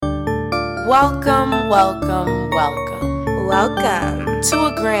Welcome, welcome, welcome. Welcome to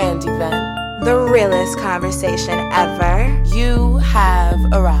a grand event. The realest conversation ever. You have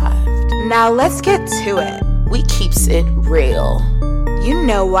arrived. Now let's get to it. We keeps it real. You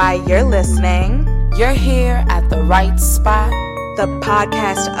know why you're listening. You're here at the right spot. The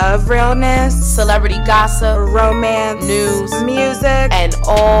podcast of realness, celebrity gossip, romance, news, music, and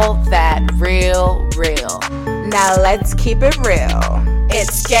all that real. Now let's keep it real.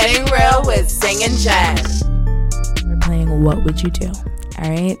 It's Getting Real with Zing and Jen. We're playing What Would You Do? All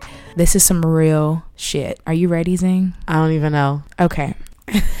right. This is some real shit. Are you ready, Zing? I don't even know. Okay.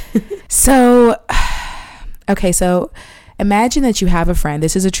 So imagine that you have a friend.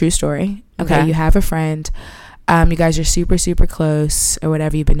 This is a true story. Okay. You have a friend. You guys are super, super close or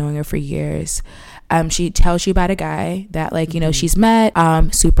whatever. You've been knowing her for years. She tells you about a guy that, like, you know, she's met,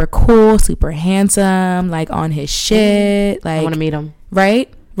 super cool, super handsome, like on his shit. Like, I want to meet him.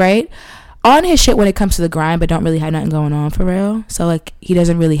 Right? On his shit when it comes to the grind, but don't really have nothing going on for real. So, like, he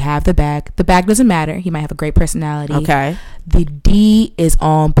doesn't really have the bag. The bag doesn't matter. He might have a great personality. Okay. The D is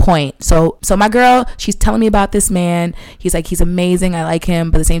on point. So my girl, she's telling me about this man. He's like, he's amazing. I like him.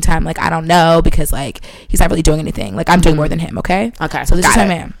 But at the same time, like, I don't know because, like, he's not really doing anything. Like, I'm doing more than him, okay? Okay. So this is her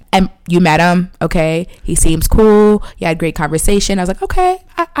man. And you met him, okay? He seems cool. You had great conversation. I was like, okay,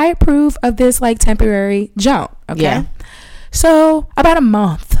 I approve of this, like, temporary jump, okay? Yeah. So about a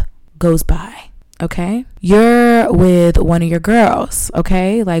month goes by, okay? You're with one of your girls,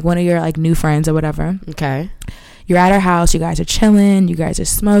 okay? Like, one of your, like, new friends or whatever. Okay. You're at her house, you guys are chilling, you guys are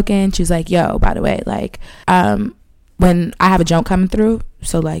smoking. She's like, yo, by the way, like, when I have a jump coming through,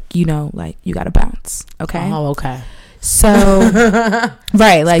 so, like, you know, like, you gotta bounce, okay? Oh, okay. So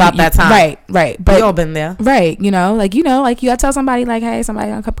right, like, about that time, right, but we all been there, right? You know, like you gotta tell somebody, like, hey,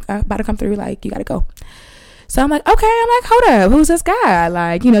 somebody about to come through, like, you gotta go. So I'm like, okay. I'm like, hold up, who's this guy?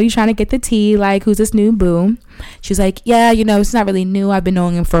 Like, you know, you trying to get the tea, like, who's this new boo? She's like, yeah, you know, it's not really new. I've been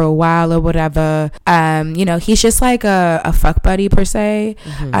knowing him for a while or whatever. You know, he's just like a fuck buddy per se,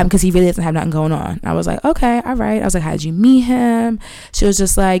 because he really doesn't have nothing going on. I was like, okay, all right. I was like, how did you meet him? She was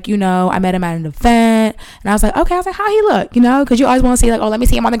just like, you know, I met him at an event, and I was like, okay. I was like, how he look? You know, because you always want to see, like, oh, let me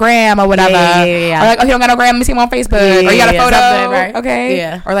see him on the gram or whatever. Yeah. Or like, oh, he don't got no gram, let me see him on Facebook. Or you got a photo, right? Okay.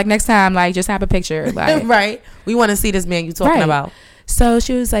 Yeah. Or like next time, like, just have a picture, like, right. We want to see this man you talking about. So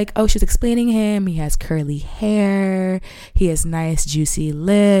she was like, oh, she's explaining him. He has curly hair. He has nice, juicy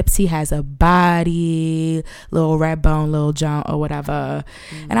lips. He has a body, little red bone, little junk or whatever.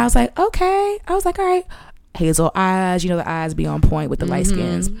 And I was like, okay. I was like, all right. Hazel eyes. You know, the eyes be on point with the light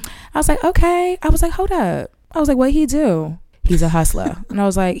skins. I was like, okay. I was like, hold up. I was like, what he do? He's a hustler. And I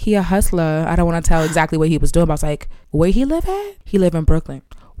was like, he a hustler. I don't want to tell exactly what he was doing. But I was like, where he live at? He live in Brooklyn.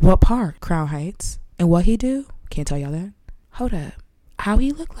 What part? Crown Heights. And what he do? Can't tell y'all that. Hold up. How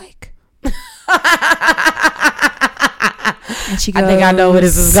he look like? And she goes, I think I know where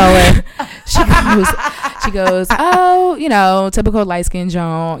this is going. She goes, oh, you know, typical light skin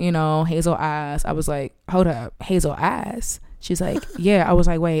Joan, you know, hazel eyes. I was like, hold up, hazel eyes? She's like, yeah. I was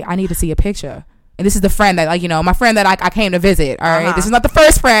like, wait, I need to see a picture. And this is the friend that, like, you know, my friend that I came to visit. All right, this is not the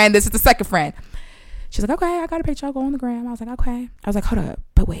first friend. This is the second friend. She's like, okay, I got a picture. I'll go on the gram. I was like, okay. I was like, hold up.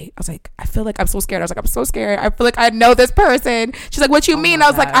 But wait. I was like, I feel like I'm so scared. I was like, I'm so scared. I feel like I know this person. She's like, what you mean? I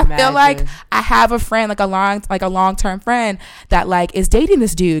was like, I feel like I have a friend, like a long-term friend that, like, is dating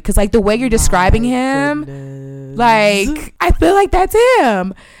this dude. Cause, like, the way you're describing him, like, I feel like that's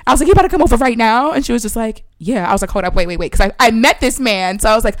him. I was like, you better come over right now. And she was just like, yeah. I was like, hold up, wait. Cause I met this man. So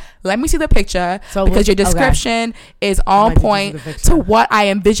I was like, let me see the picture, because your description is on point to what I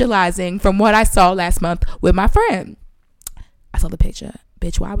am visualizing from what I saw last month with my friend. I saw the picture.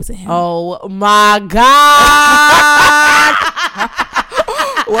 Bitch, why was it him? Oh my God.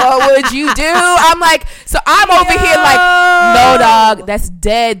 What would you do? I'm like, so I'm over here like, no, dog, that's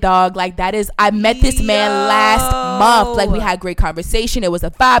dead, dog. Like, that is, I met this man last month. Like, we had great conversation. It was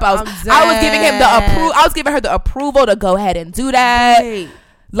a vibe. I was giving him I was giving her the approval to go ahead and do that. Hey.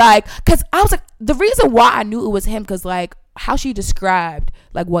 Like, cause I was like, the reason why I knew it was him, cause, like, how she described,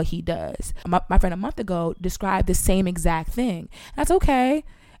 like, what he does. My friend a month ago described the same exact thing. That's okay.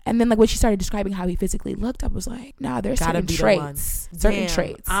 And then, like, when she started describing how he physically looked, I was like, nah, there's certain traits. Certain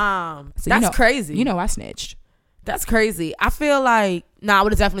traits. So that's crazy. You know, I snitched. That's crazy. I feel like, I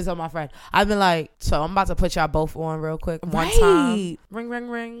would have definitely told my friend. I've been like, so I'm about to put y'all both on real quick. One time.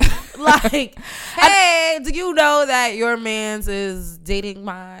 Ring. Like, hey, do you know that your man's is dating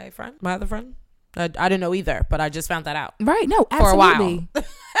my other friend? I didn't know either, but I just found that out. Right. No, absolutely. For a while.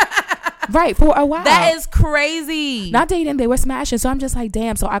 Right, for a while. That is crazy. Not dating, they were smashing. So I'm just like,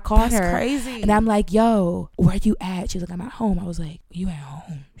 damn. So I called her. That's crazy. And I'm like, yo, where you at? She's like, I'm at home. I was like, you at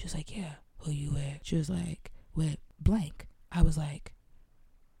home? She's like, yeah. who you with? She was like, with blank. I was like,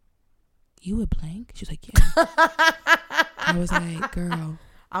 you with blank? She was like, yeah. I was like, girl,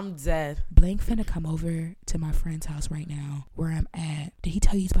 I'm dead. blank finna come over to my friend's house right now where I'm at. Did he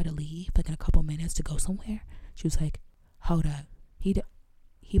tell you he's about to leave like in a couple minutes to go somewhere? She was like, hold up.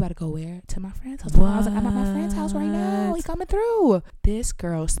 He about to go where? To my friend's house. I was like, I'm at my friend's house right now. He coming through. This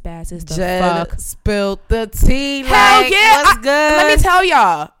girl spazzes the fuck. Spilled the tea. Hell like, yeah. what's good? Let me tell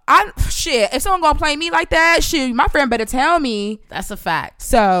y'all. If someone gonna play me like that, shoot, my friend better tell me. That's a fact.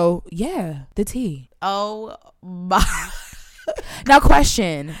 So, yeah, the tea. Oh my. Now,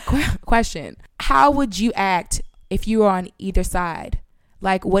 question. How would you act if you were on either side?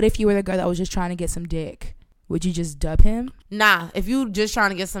 Like, what if you were the girl that was just trying to get some dick? Would you just dub him? Nah, if you just trying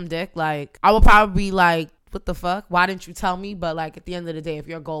to get some dick, like, I would probably be like, what the fuck? Why didn't you tell me? But, like, at the end of the day, if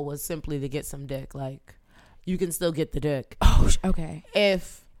your goal was simply to get some dick, like, you can still get the dick. Oh, okay.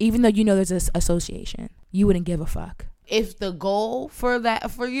 Even though you know there's this association, you wouldn't give a fuck. If the goal for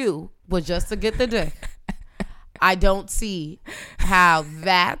you was just to get the dick, I don't see how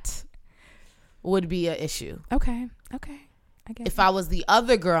that would be an issue. Okay. I guess. If I was the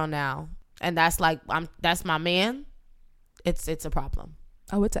other girl now, and that's my man, it's a problem.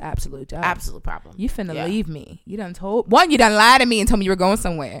 Oh, it's an absolute dub. Absolute problem. You finna leave me. You done lied to me and told me you were going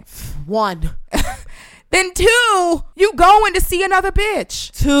somewhere. 1. Then 2, you going to see another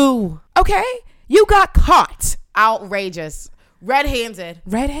bitch. 2. Okay? You got caught. Outrageous. Red-handed.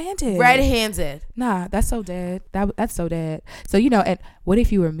 Nah, that's so dead. That's so dead. So, and what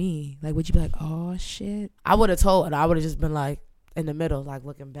if you were me? Like, would you be like, oh, shit? I would have told her. I would have just been like, in the middle, like,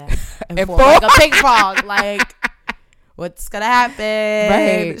 looking back and forth, like a ping pong. Like, what's gonna happen?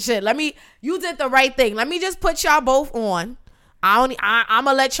 Right. Shit, you did the right thing. Let me just put y'all both on. I'm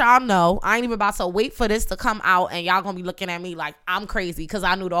gonna let y'all know. I ain't even about to wait for this to come out and y'all gonna be looking at me like I'm crazy because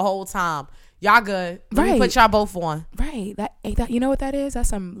I knew the whole time. Y'all good. Let me put y'all both on. Right. That you know what that is? That's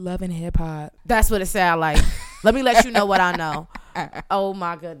some love and hip hop. That's what it sound like. Let me let you know what I know. Oh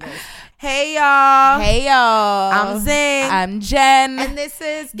my goodness. Hey y'all. I'm Zing. I'm Jen. And this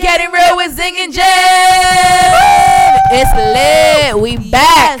is Getting Real with Zing and Jen. It's lit. We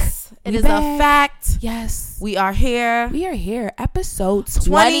back. Yes. It is a fact. Yes. We are here. Episode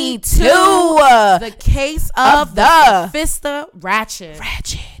 22. The case of the Sophista Ratchet.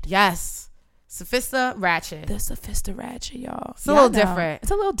 Yes. Sophista Ratchet. The Sophista Ratchet, y'all. It's a little different.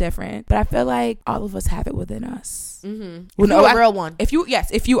 It's a little different, but I feel like all of us have it within us. Mm-hmm. If you're a real one. If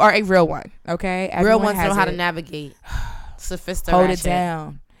you are a real one, okay? Real ones know how to navigate Sophista Ratchet. Hold it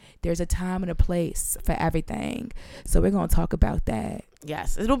down. There's a time and a place for everything. So we're going to talk about that.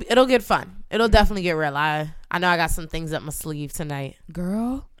 Yes. It'll get fun. It'll definitely get real. I know I got some things up my sleeve tonight.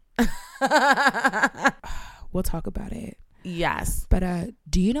 Girl. We'll talk about it. Yes. But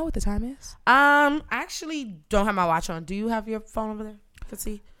do you know what the time is? I actually don't have my watch on. Do you have your phone over there? Let's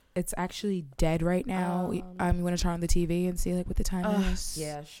see. It's actually dead right now. I'm going to turn on the TV and see like what the time is.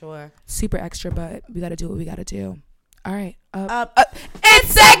 Yeah, sure. Super extra, but we got to do what we got to do. All right. It's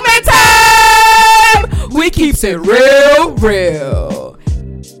segment time! We keeps it real.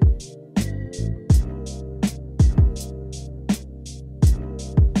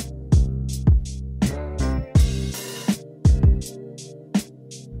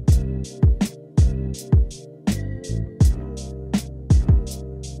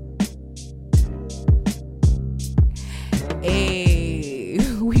 Hey,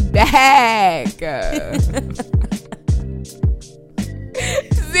 we back.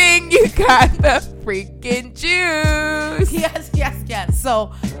 Zing, you got the freaking juice. Yes.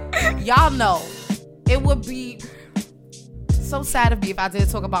 So, y'all know it would be so sad of me if I did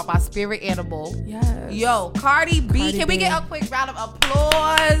talk about my spirit animal. Yes. Yo, Cardi B. Can we get a quick round of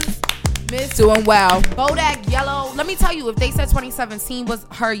applause? Miss Doing well. Bodak Yellow. Let me tell you, if they said 2017 was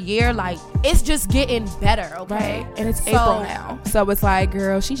her year, like, it's just getting better, okay? Right. And it's April now. So it's like,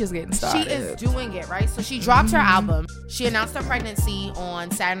 girl, she's just getting started. She is doing it, right? So she dropped her album. She announced her pregnancy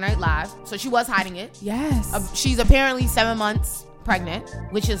on Saturday Night Live. So she was hiding it. Yes. She's apparently 7 months pregnant,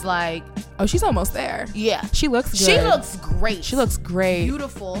 which is like... Oh, she's almost there. Yeah. She looks good. She looks great. She looks great.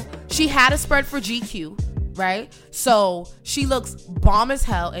 Beautiful. She had a spread for GQ. Right? So she looks bomb as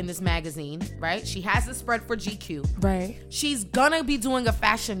hell in this magazine, right? She has a spread for GQ. Right. She's gonna be doing a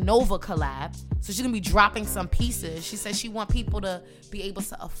Fashion Nova collab. So she's gonna be dropping some pieces. She says she want people to be able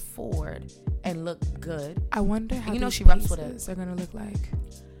to afford and look good. I wonder how these she reps with it. They're gonna look like.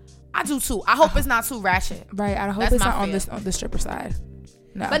 I do too. I hope it's not too ratchet. Right. I hope it's not on the stripper side.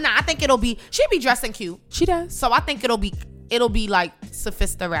 No. But I think she'll be dressing cute. She does. So I think it'll be like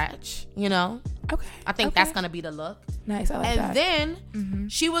Sophista Ratchet, you know? Okay. I think okay. that's gonna be the look. Nice. I like And that. then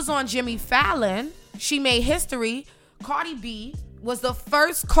she was on Jimmy Fallon. She made history. Cardi B was the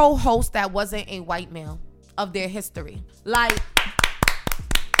first co-host that wasn't a white male of their history. Like,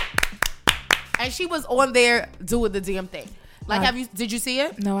 and she was on there doing the damn thing. Like, did you see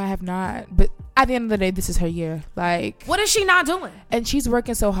it? No, I have not. But at the end of the day, this is her year. Like, what is she not doing? And she's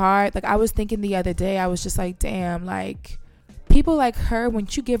working so hard. Like, I was thinking the other day, I was just like, damn, like, people like her, when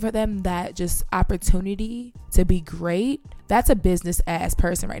you give them that just opportunity to be great, that's a business ass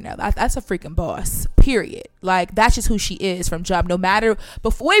person right now. That's a freaking boss, period. Like, that's just who she is from jump, no matter,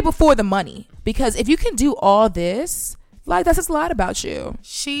 way before the money. Because if you can do all this, like, that says a lot about you.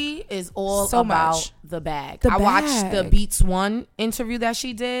 She is all so about much. the bag. The I bag. watched the Beats One interview that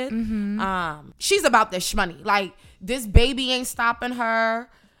she did. She's about the shmoney. Like, this baby ain't stopping her.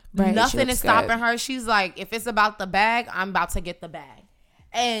 Right, Nothing is stopping good. her. She's like, if it's about the bag, I'm about to get the bag.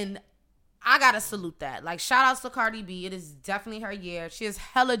 And I gotta salute that. Like, shout outs to Cardi B. It is definitely her year. She has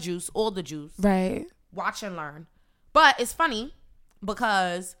hella juice, all the juice. Right. Watch and learn. But it's funny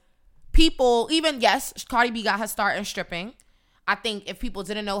because people, yes, Cardi B got her start in stripping. I think if people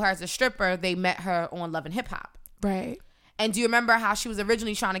didn't know her as a stripper, they met her on Love and Hip Hop. Right. And do you remember how she was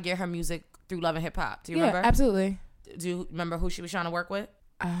originally trying to get her music through Love and Hip Hop? Do you remember? Yeah, absolutely. Do you remember who she was trying to work with?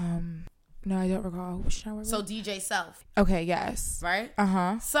 No, I don't recall. Who was she trying to work So with? DJ Self. Okay, yes. Right?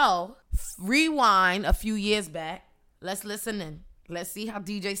 Uh-huh. So, rewind a few years back. Let's listen in. Let's see how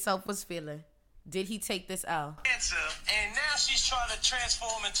DJ Self was feeling. Did he take this L? And now she's trying to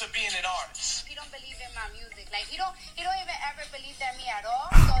transform into being an artist. He don't believe in my music. Like, he don't even ever believe in me at all.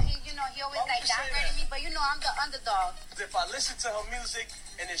 So he always like downgrading me. But I'm the underdog. If I listen to her music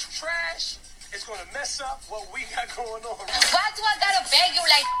and it's trash, it's gonna mess up what we got going on. Why do I gotta beg you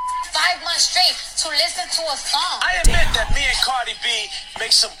like 5 months straight to listen to a song? I admit that me and Cardi B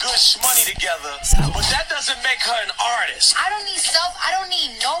make some good money together, but that doesn't make her an artist. I don't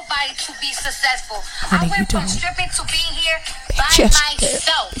need nobody to be successful. Honey, I went you from don't. stripping to being here by Yes,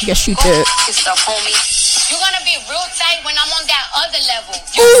 myself. yes, you Go did. fuck yourself, homie. You're gonna be real tight when I'm on that other level.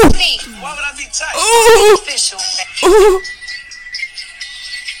 You see? Why would I be tight? Official.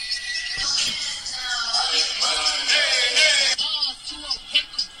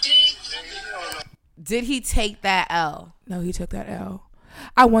 Did he take that L? No, he took that L.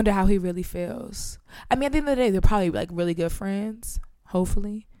 I wonder how he really feels. I mean, at the end of the day, they're probably like really good friends.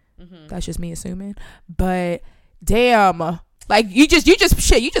 Hopefully. That's just me assuming. But damn, like you just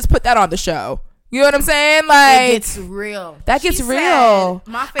put that on the show. You know what I'm saying? Like, It gets real. That gets She real.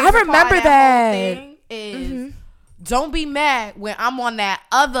 said, my favorite I remember part of that. whole thing is don't be mad when I'm on that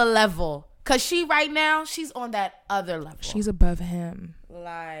other level. Cause she right now, she's on that other level. She's above him.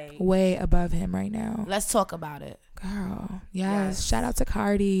 like Way above him right now. let's talk about it. Girl. Yes. Shout out to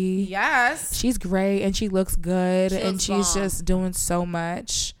Cardi. Yes. She's great and she looks good She and looks she's bomb. just doing so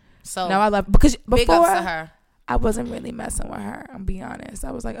much. So No, I love because big before ups to her. I wasn't really messing with her. I'm being honest.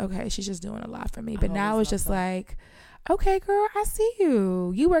 I was like, okay, she's just doing a lot for me. But now always it's just loved like, okay, girl, I see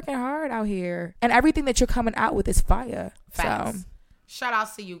you. You working hard out here, and everything that you're coming out with is fire. Facts. So, Shout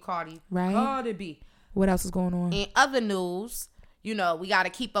outs to you, Cardi. Right. Cardi B. what else is going on? In other news, we got to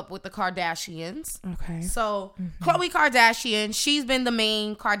keep up with the Kardashians. Okay. So, Khloe Kardashian, she's been the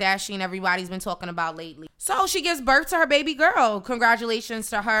main Kardashian everybody's been talking about lately. So, she gives birth to her baby girl. Congratulations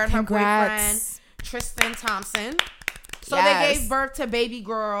to her and her boyfriend, Congrats. Tristan Thompson. So, Yes. they gave birth to baby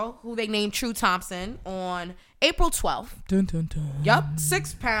girl, who they named True Thompson, on April 12th. Dun, dun, dun. Yup,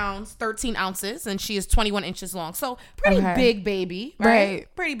 6 pounds, 13 ounces, and she is 21 inches long. So, pretty Okay. big baby, Right.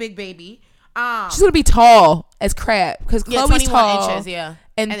 Pretty big baby. She's gonna be tall as crap because Yeah, Chloe's 21 tall, inches, yeah.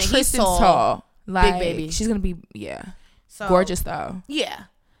 and then he's Tristan's tall. Like, baby. She's gonna be So, gorgeous though. Yeah.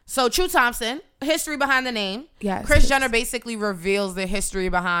 So True Thompson, history behind the name. Yes, Kris yes. Jenner basically reveals the history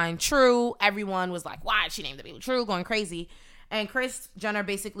behind True. Everyone was like, why did she name the baby True? Going crazy. And Kris Jenner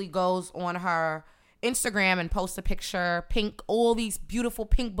basically goes on her Instagram and posts a picture, pink, all these beautiful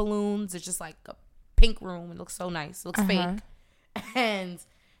pink balloons. It's just like a pink room. It looks so nice. It looks fake. And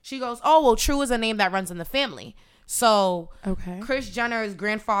she goes, oh, well, True is a name that runs in the family. So Okay. Kris Jenner's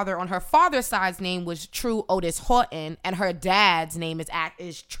grandfather on her father's side's name was True Otis Horton, and her dad's name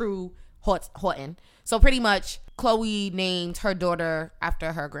is True Horton. So pretty much, Khloe named her daughter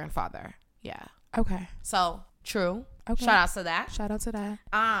after her grandfather. Yeah. Okay. So True. Okay. Shout out to that. Shout out to that.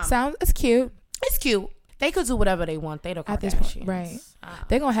 Um, It's cute. It's cute. They could do whatever they want. They don't At this point, right?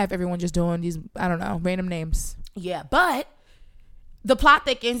 They're gonna have everyone just doing these, I don't know, random names. Yeah, but the plot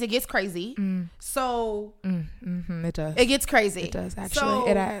thickens. It gets crazy. So It does. it gets crazy. It does actually.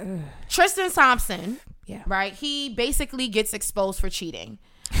 So, Tristan Thompson, Yeah. right? He basically gets exposed for cheating.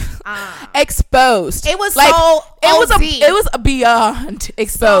 Exposed. It was like, so OD. it was beyond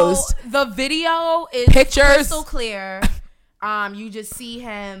exposed. So the video is Pictures. crystal clear. You just see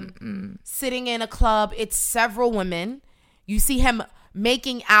him sitting in a club. It's several women. You see him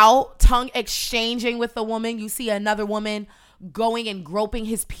making out, tongue exchanging with a woman. You see another woman going and groping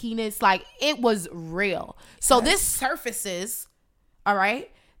his penis. Like, it was real. So this surfaces, all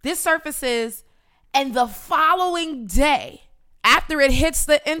right? This surfaces, and the following day, after it hits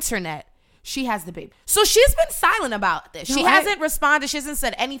the internet, she has the baby. So she's been silent about this. She hasn't responded. She hasn't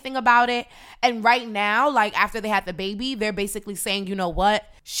said anything about it. And right now, like, after they had the baby, they're basically saying, you know what?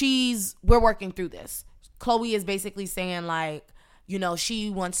 We're working through this. Khloe is basically saying, like, you know,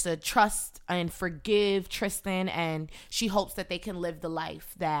 she wants to trust and forgive Tristan, and she hopes that they can live the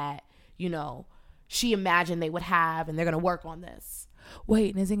life that, you know, she imagined they would have, and they're going to work on this.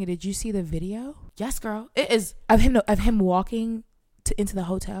 Wait, Nzinga, did you see the video? Yes, girl. It is. Of him walking into the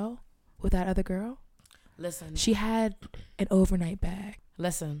hotel with that other girl? Listen. She had an overnight bag.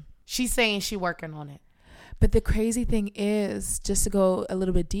 Listen. She's saying she working on it. But the crazy thing is, just to go a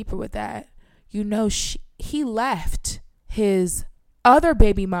little bit deeper with that, you know, he left his other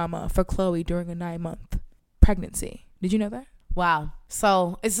baby mama for Khloe during a 9-month pregnancy. Did you know that? Wow.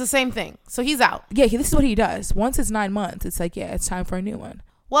 So it's the same thing. So he's out. Yeah, this is what he does. Once it's 9 months, it's like, yeah, it's time for a new one.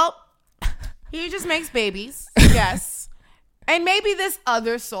 Well, he just makes babies. Yes. And maybe this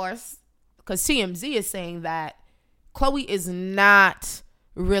other source, because TMZ is saying that Khloe is not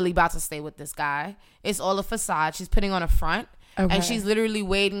really about to stay with this guy. It's all a facade. She's putting on a front. Okay. And she's literally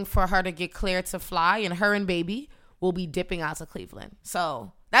waiting for her to get cleared to fly, and her and baby will be dipping out to Cleveland.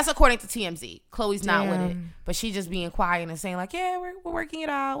 So that's according to TMZ. Khloe's not with it, but she just being quiet and saying like, yeah, we're working it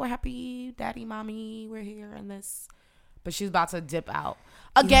out. We're happy, daddy, mommy, we're here and this. But she's about to dip out.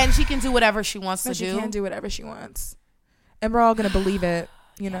 Again, she can do whatever she wants to do. She can do whatever she wants. And we're all going to believe it,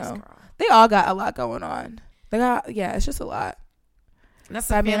 you know. Girl. They all got a lot going on. It's just a lot.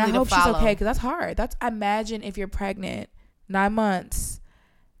 That's I hope she's okay, because that's hard. Imagine if you're pregnant 9 months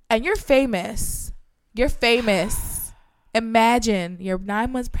and you're famous. Imagine you're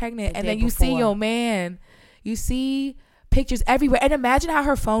 9 months pregnant, and then you see your man. You see pictures everywhere, and imagine how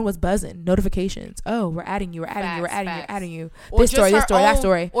her phone was buzzing, notifications. Oh, we're adding you. We're adding you. This story, that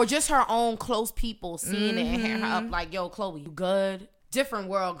story, or just her own close people seeing it and hitting her up like, "Yo, Khloe, you good?" Different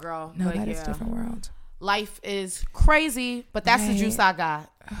world, girl. No, that is different world. Life is crazy, but that's the juice I got.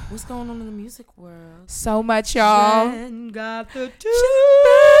 What's going on in the music world? So much, y'all. Jen got the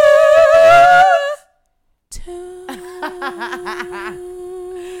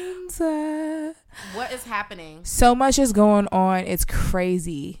What is happening? So much is going on. It's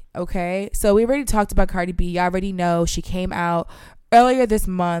crazy. Okay, so we already talked about Cardi B. Y'all already know she came out earlier this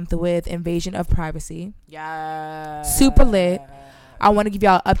month with Invasion of Privacy. Yeah, super lit. I want to give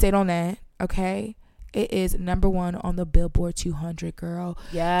y'all an update on that. Okay, it is #1 on the Billboard 200, girl.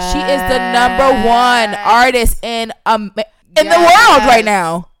 Yeah, she is the #1 artist in the world right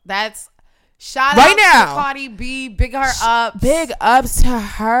now. That's shout out to Cardi B. Big her up. Big ups to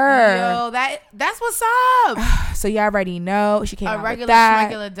her. Yo, that's what's up. So y'all already know she came out regular, with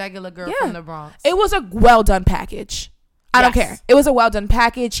that. regular girl from the Bronx. It was a well done package. I don't care. It was a well done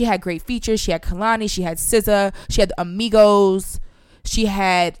package. She had great features. She had Kalani. She had SZA. She had Amigos. She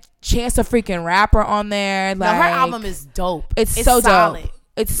had Chance the freaking Rapper on there. Like, her album is dope. It's so solid. Dope.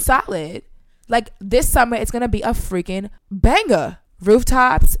 It's solid. Like, this summer, it's gonna be a freaking banger.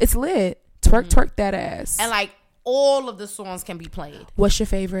 Rooftops. It's lit. Twerk that ass. And like, all of the songs can be played. What's your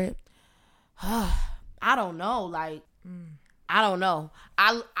favorite? I don't know. Like, I don't know.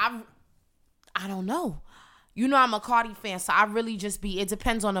 I don't know. You know, I'm a Cardi fan, so I really just it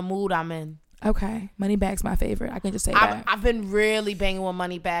depends on the mood I'm in. Okay. Moneybag's my favorite. I can just say that. I've been really banging with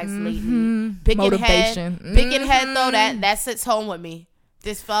Moneybags lately. Big Motivation. Big in head, though, that sits home with me.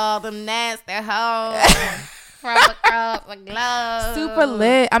 This for them nasty hoes. From across the globe. Super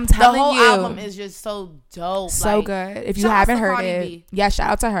lit. I'm telling you. The whole album is just so dope. So like, good. If you haven't heard Cardi it. B. Yeah,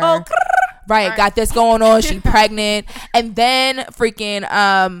 shout out to her. Oh, right. Got this going on. She pregnant. And then freaking,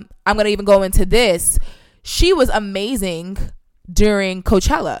 I'm going to even go into this. She was amazing during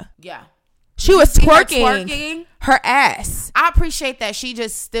Coachella. Yeah. She was twerking her ass. I appreciate that. She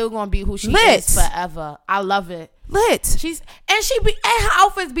just still gonna be who she is forever. I love it. Lit. And her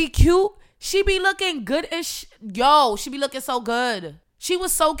outfits be cute. She be looking good as she be looking so good. She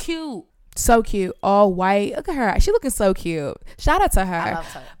was so cute. So cute. All white. Look at her. She looking so cute. Shout out to her. I love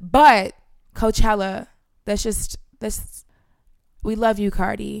her. But Coachella, we love you,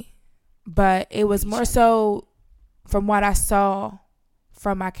 Cardi. But it was more so, from what I saw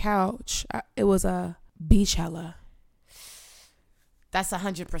from my couch, it was a Beachella. That's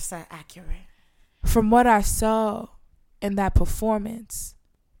 100% accurate. From what I saw in that performance,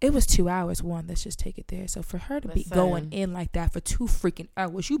 it was 2 hours. One, let's just take it there. So for her to be going in like that for 2 freaking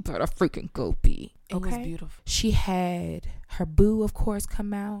hours, you better freaking go be. It was beautiful. She had her boo, of course,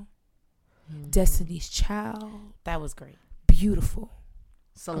 come out. Destiny's Child. That was great. Beautiful.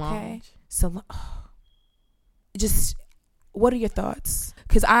 Solange. Okay. Just, what are your thoughts?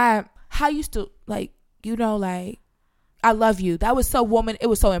 Because I used to, like, you know, like, I love you. That was so it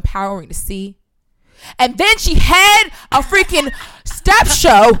was so empowering to see. And then she had a freaking step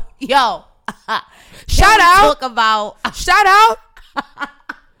show. Yo. Shout out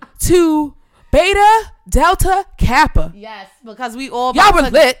to Beta Delta Kappa. Yes, because we all y'all were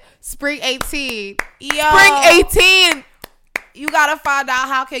lit. Spring 18. Yo. Spring 18. You gotta find out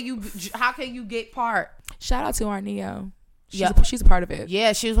how can you get part. Shout out to Arneo. She's a part of it.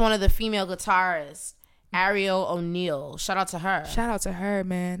 Yeah, she was one of the female guitarists. Ariel O'Neal. Shout out to her. Shout out to her,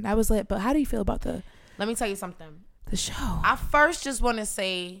 man. That was lit. But how do you feel about Let me tell you something. The show. I first just want to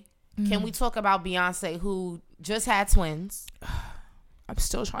say, can we talk about Beyonce, who just had twins? I'm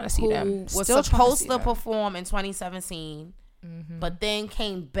still trying to see them. Was supposed to perform in 2017, but then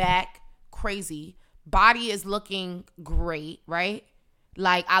came back crazy. Body is looking great, right?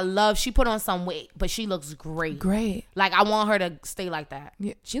 Like, she put on some weight, but she looks great. Great. Like, I want her to stay like that.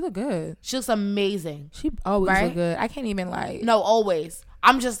 Yeah, she look good. She looks amazing. She always look good. I can't even like. No, always.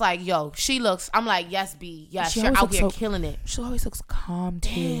 I'm just like, yo, I'm like, yes, B. Yes, you're out here killing it. She always looks calm,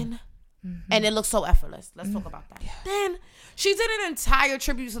 too. And it looks so effortless. Let's talk about that. Yeah. Then she did an entire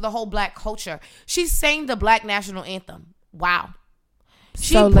tribute to the whole black culture. She sang the Black National Anthem. Wow.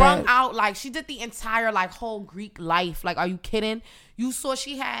 She brought out, like, she did the entire, like, whole Greek life. Like, are you kidding? You saw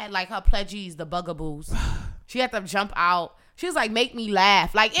she had, like, her pledges, the bugaboos. She had to jump out. She was like, make me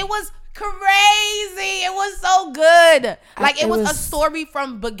laugh. Like, it was crazy. It was so good. Like, it was a story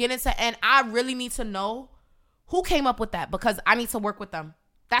from beginning to end. I really need to know who came up with that, because I need to work with them.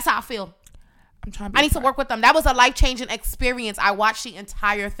 That's how I feel. I need to work with them. That was a life-changing experience. I watched the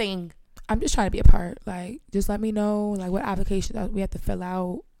entire thing. I'm just trying to be a part. Like, just let me know, like, what applications we have to fill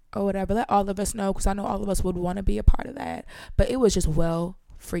out or whatever. Let all of us know, because I know all of us would want to be a part of that. But it was just well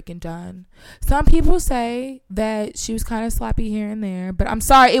freaking done. Some people say that she was kind of sloppy here and there, but I'm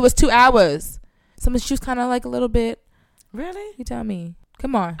sorry, it was 2 hours. She was kind of like a little bit. Really? You tell me.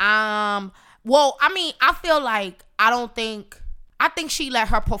 Come on. Well, I mean, I feel like I think she let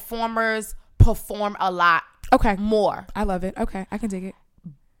her performers perform a lot. Okay. More. I love it. Okay. I can dig it.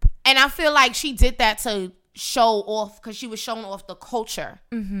 And I feel like she did that to show off, because she was showing off the culture.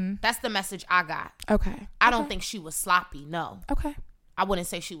 Mm-hmm. That's the message I got. Okay. I don't think she was sloppy. No. Okay. I wouldn't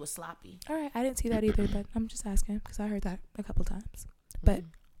say she was sloppy. All right. I didn't see that either, but I'm just asking because I heard that a couple times. But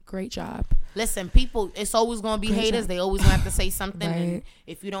great job. Listen, people, it's always going to be great haters. Job. They always going to have to say something. Right. And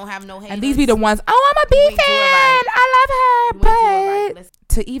if you don't have no haters. And these be the ones, oh, I'm a B fan. Right. I love her. Right.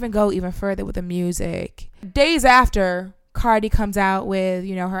 To even go even further with the music, days after Cardi comes out with,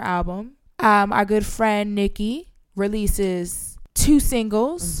 you know, her album, our good friend Nicki releases 2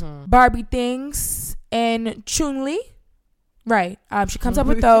 singles, Barbie Things and Chun-Li. Right. She comes up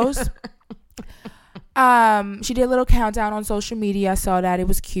with those. She did a little countdown on social media. I saw that. It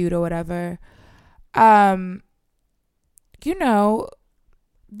was cute or whatever. You know,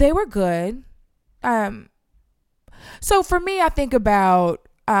 they were good. So for me, I think about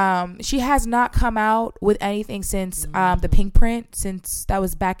she has not come out with anything since the Pink Print, since that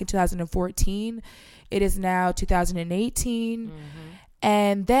was back in 2014. It is now 2018.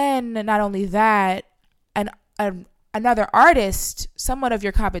 And then not only that, another artist, somewhat of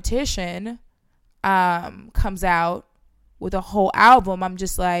your competition, comes out with a whole album. I'm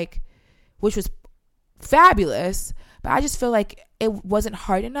just like, which was fabulous, but I just feel like it wasn't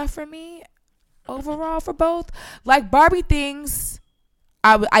hard enough for me overall for both. Like Barbie Things,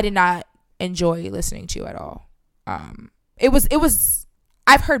 I did not enjoy listening to at all. It was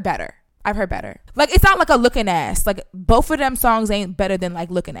I've heard better. Like, it's not like a Looking Ass. Like, both of them songs ain't better than like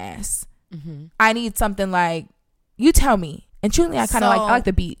Looking Ass. I need something like, you tell me. And Chun-Li, I kind of I like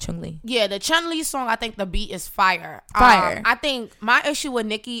the beat, Chun-Li. Yeah, the Chun-Li song, I think the beat is fire. I think my issue with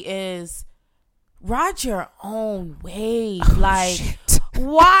Nicki is ride your own wave.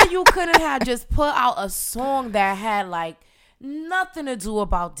 Why you couldn't have just put out a song that had like nothing to do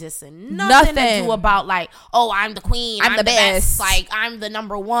about dissing, nothing to do about like, oh, I'm the queen, I'm the best, like I'm the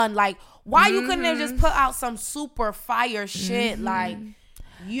number one. Like, why you couldn't have just put out some super fire shit? Like,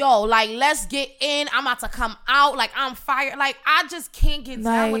 yo, like, let's get in. I'm about to come out. Like, I'm fired. Like, I just can't get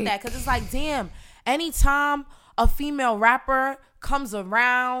down with that, because it's like, damn, anytime a female rapper comes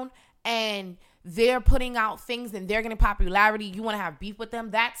around and they're putting out things and they're getting popularity. You want to have beef with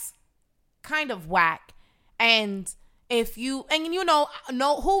them. That's kind of whack. And if you, and you know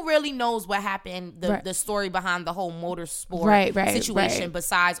who really knows what happened, the story behind the whole motorsport situation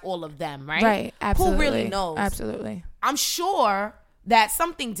besides all of them, right? Right, absolutely. Who really knows? Absolutely. I'm sure that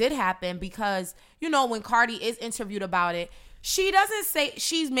something did happen because, you know, when Cardi is interviewed about it, she doesn't say,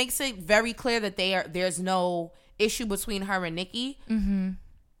 she makes it very clear that there's no issue between her and Nicki. Mm-hmm.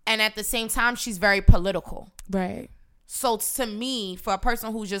 And at the same time, she's very political. Right. So to me, for a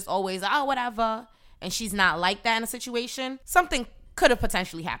person who's just always, oh, whatever, and she's not like that in a situation, something could have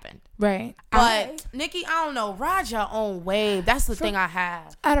potentially happened. Right. But Nicki, I don't know, ride your own wave. That's the thing I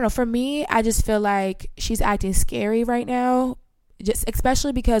have. I don't know. For me, I just feel like she's acting scary right now. Just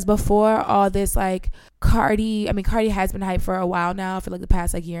especially because before all this, like Cardi has been hyped for a while now, for like the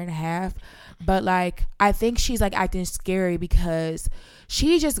past like year and a half. But like, I think she's like acting scary because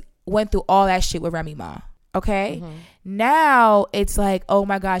she just went through all that shit with Remy Ma. Okay. Mm-hmm. Now it's like, oh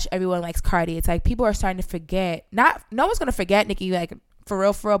my gosh, everyone likes Cardi. It's like people are starting to forget. No one's gonna forget Nicki, like for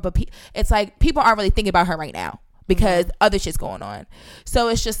real. But it's like people aren't really thinking about her right now because other shit's going on. So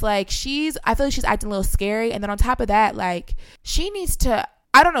it's just like I feel like she's acting a little scary. And then on top of that, like she needs to,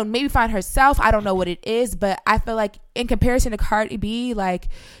 I don't know, maybe find herself. I don't know what it is, but I feel like in comparison to Cardi B, like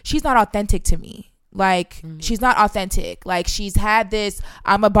she's not authentic to me. Like she's not authentic. Like she's had this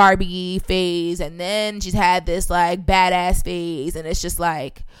I'm a Barbie phase, and then she's had this like badass phase, and it's just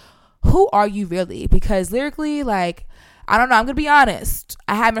like, who are you really? Because lyrically, like, I don't know, I'm gonna be honest,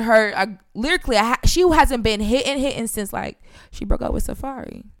 I haven't heard lyrically she hasn't been hitting since like she broke up with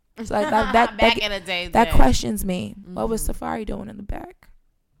Safari. So like that back in the day, that questions me. What was Safari doing in the back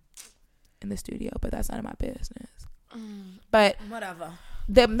in the studio? But that's none of my business. But whatever.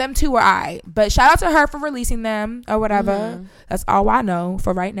 Them two were I. But shout out to her for releasing them or whatever. That's all I know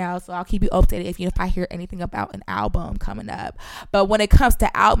for right now. So I'll keep you updated if I hear anything about an album coming up. But when it comes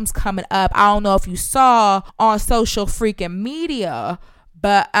to albums coming up, I don't know if you saw on social freaking media,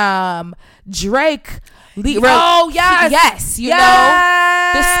 but Drake. Yes, you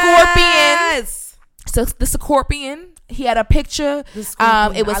know the Scorpion. So the Scorpion. He had a picture.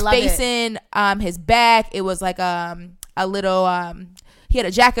 It was facing his back. It was like a little he had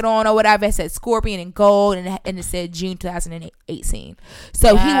a jacket on or whatever. It said Scorpion in gold, and it said June 2018.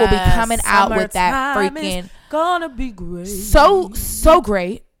 So he will be coming out with that freaking gonna be great. So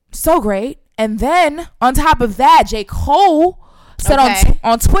great. And then on top of that, J. Cole said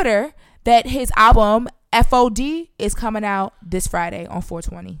on Twitter that his album FOD is coming out this Friday on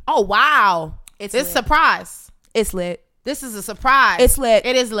 4/20. Oh wow! It's a surprise. It's lit. This is a surprise. It's lit.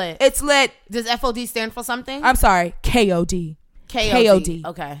 It is lit. It's lit. Does FOD stand for something? I'm sorry. KOD. KOD.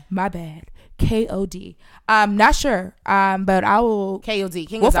 Okay. My bad. KOD. I'm not sure. But I will. KOD.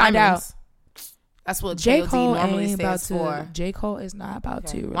 King we'll of find Diamonds. out. That's what J. KOD Cole normally stands for. J. Cole is not about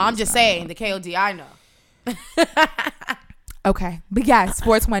to. Well, I'm just saying the KOD I know. Okay. But yes,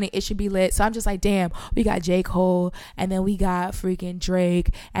 420, it should be lit. So I'm just like, damn, we got J. Cole, and then we got freaking Drake,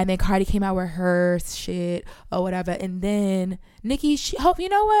 and then Cardi came out with her shit or whatever. And then Nicki, you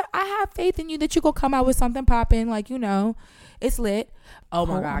know what? I have faith in you that you gonna come out with something popping. Like, you know, it's lit. Oh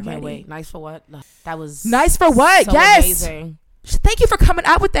my God, I can't wait. Nice for what? That was nice for what? So yes. Amazing. Thank you for coming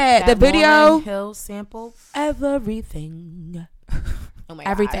out with that. The video. Lauryn Hill sample. Everything. Oh my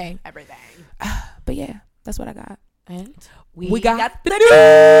everything. God. Everything. But yeah, that's what I got. And we got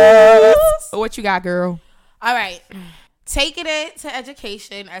the news. What you got, girl? All right. Taking it to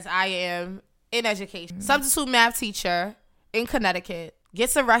education as I am in education. Substitute math teacher in Connecticut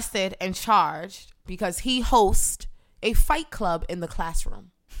gets arrested and charged because he hosts a fight club in the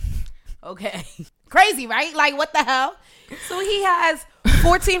classroom. Okay. Crazy, right? Like, what the hell? So he has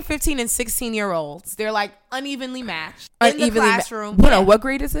 14, 15, and 16-year-olds. They're like unevenly matched in the classroom. What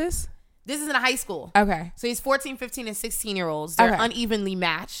grade is this? This is in a high school. Okay. So he's 14, 15, and 16-year-olds. They're unevenly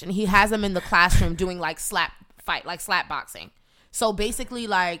matched. And he has them in the classroom doing like slap boxing. So basically,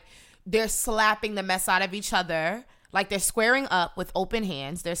 like, they're slapping the mess out of each other. Like, they're squaring up with open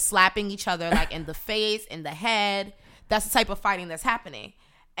hands. They're slapping each other, like, in the face, in the head. That's the type of fighting that's happening.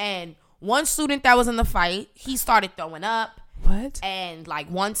 And one student that was in the fight, he started throwing up. What? And,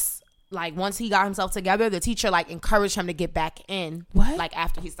 once he got himself together, the teacher encouraged him to get back in. What?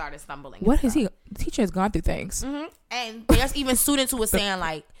 After he started stumbling. What is he? The teacher has gone through things. Mm-hmm. And there's even students who were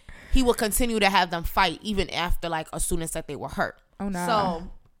saying he will continue to have them fight even after a student said they were hurt. Oh no. So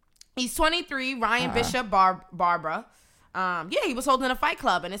he's 23. Ryan Bishop Barbara. He was holding a fight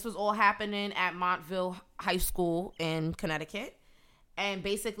club, and this was all happening at Montville High School in Connecticut. And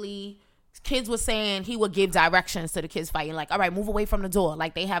basically, kids were saying he would give directions to the kids fighting, like, all right, move away from the door.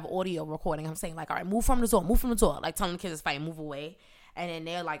 Like, they have audio recording. I'm saying, like, all right, move from the door. Like, telling the kids is fighting, move away. And then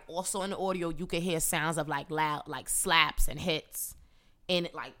they're like, also in the audio, you could hear sounds of like loud, like slaps and hits in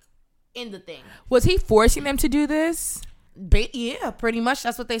the thing. Was he forcing them to do this? Yeah, pretty much.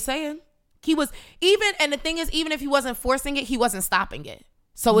 That's what they're saying. He was and the thing is, even if he wasn't forcing it, he wasn't stopping it.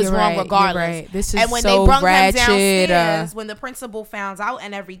 So it's wrong regardless. You're right. This is and when so they brought ratchet, him downstairs, when the principal found out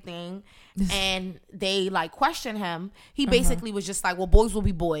and everything, and they like questioned him, he basically was just like, well, boys will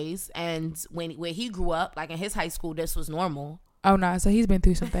be boys. And where he grew up, like in his high school, this was normal. Oh, no. So he's been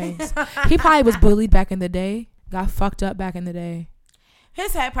through some things. He probably was bullied back in the day. Got fucked up back in the day.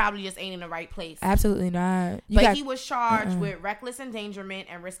 His head probably just ain't in the right place. Absolutely not. He was charged with reckless endangerment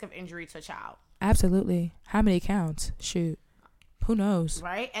and risk of injury to a child. Absolutely. How many counts? Shoot. Who knows?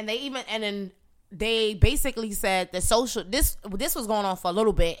 Right? And then they basically said this was going on for a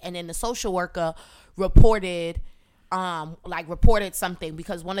little bit, and then the social worker reported something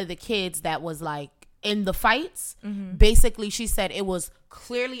because one of the kids that was like in the fights, basically she said it was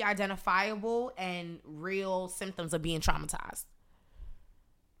clearly identifiable and real symptoms of being traumatized.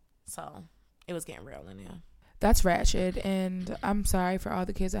 So it was getting real in there. That's ratchet, and I'm sorry for all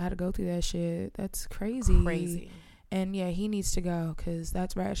the kids that had to go through that shit. That's crazy. And yeah, he needs to go because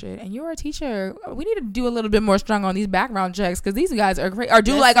that's ratchet. And you're a teacher. We need to do a little bit more strong on these background checks because these guys are crazy. Or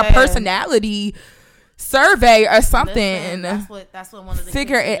do like a personality survey or something. That's what one of the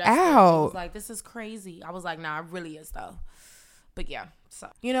figure kids it out. He was like, this is crazy. I was like, nah, it really is though. But yeah, so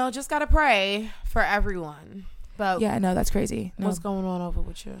just gotta pray for everyone. But yeah, no, that's crazy. What's going on over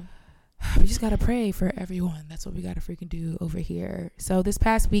with you? We just gotta pray for everyone. That's what we gotta freaking do over here. So this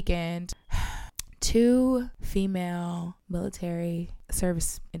past weekend, 2 female military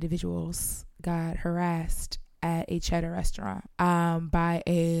service individuals got harassed at a Cheddar restaurant by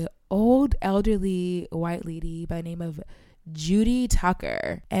a old elderly white lady by the name of Judy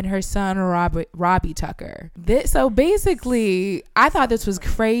Tucker and her son Robbie Tucker. So basically, I thought this was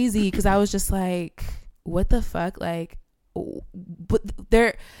crazy because I was just like, what the fuck? Like, but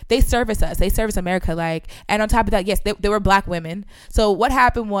they service us, they service America, like, and on top of that, yes, they were black women. So what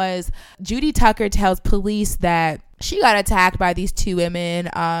happened was Judy Tucker tells police that she got attacked by these 2 women.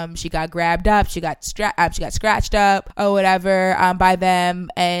 She got grabbed up, she got scratched up or whatever by them,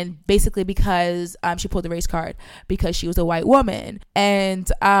 and basically because she pulled the race card because she was a white woman. And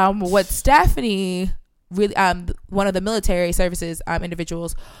what Stephanie really one of the military services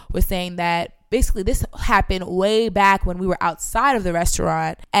individuals was saying that basically this happened way back when we were outside of the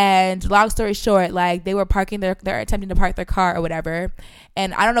restaurant, and long story short, like, they were they're attempting to park their car or whatever,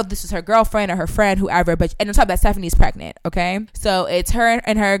 and I don't know if this was her girlfriend or her friend, whoever, but and on top of that, Stephanie's pregnant, okay? So it's her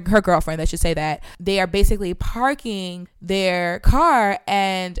and her girlfriend, let's just say that they are basically parking their car,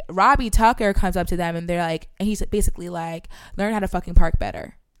 and Robbie Tucker comes up to them and they're like, and he's basically like, learn how to fucking park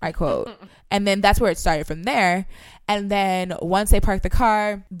better, I quote. And then that's where it started from there. And then once they parked the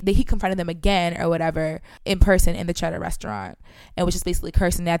car, he confronted them again or whatever in person in the Cheddar restaurant, and was just basically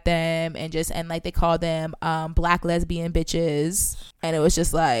cursing at them and like they called them black lesbian bitches. And it was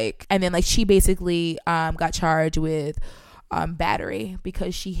just like, and then like she basically got charged with battery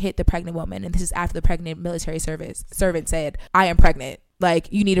because she hit the pregnant woman. And this is after the pregnant military servant said, I am pregnant.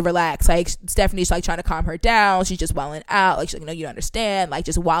 Like, you need to relax. Like, Stephanie's like trying to calm her down. She's just wilding out. Like, she's like, no, you don't understand. Like,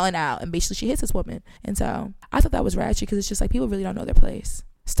 just wilding out. And basically she hits this woman. And so I thought that was ratchet because it's just like people really don't know their place.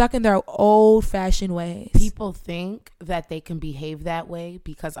 Stuck in their old fashioned ways. People think that they can behave that way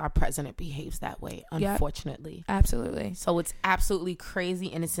because our president behaves that way, unfortunately. Yep. Absolutely. So it's absolutely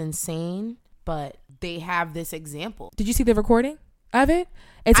crazy and it's insane, but they have this example. Did you see the recording of it?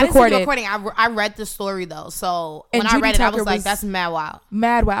 It's I recorded. didn't see the recording. I read the story though, so and when Judy I read Tucker it, I was like, "That's mad wild."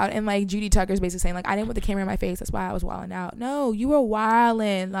 Mad wild, and like Judy Tucker's basically saying, like, I didn't want the camera in my face. That's why I was wilding out. No, you were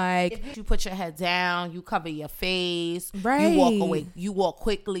wilding. Like, if you put your head down, you cover your face, right? You walk away. You walk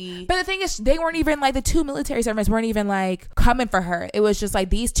quickly. But the thing is, they weren't even like the 2 military servants weren't even like coming for her. It was just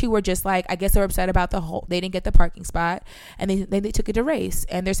like these 2 were just like, I guess they were upset about the whole. They didn't get the parking spot, and they took it to race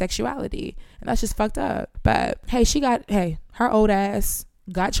and their sexuality, and that's just fucked up. But hey, her old ass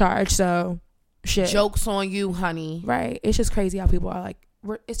got charged, so shit. Joke's on you, honey. Right. It's just crazy how people are like,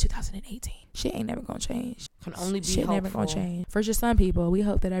 it's 2018. Shit ain't never gonna change. Can only be shit hopeful. Never gonna change. For just some people, we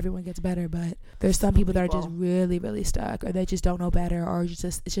hope that everyone gets better, but there's some people that are just really, really stuck, or they just don't know better, or it's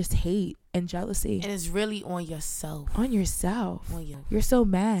just hate and jealousy. And it's really on yourself. On yourself. On you. You're so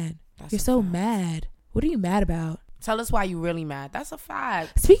mad. You're so mad. What are you mad about? Tell us why you really mad. That's a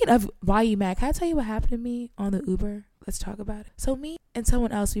fact. Speaking of why you mad, can I tell you what happened to me on the Uber? Let's talk about it. So me and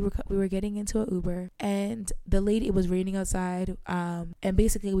someone else, we were getting into an Uber, and the lady, it was raining outside, and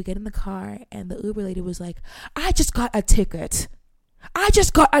basically we get in the car, and the Uber lady was like, I just got a ticket.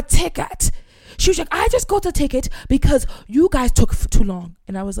 She was like, I just got a ticket because you guys took too long.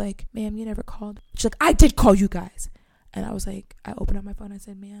 And I was like, ma'am, you never called. She's like, I did call you guys. And I was like, I opened up my phone. I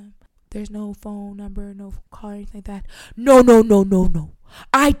said, ma'am, there's no phone number, no call, or anything like that. No.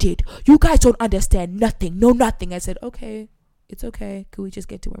 I did. You guys don't understand nothing. No, nothing. I said, okay, it's okay. Could we just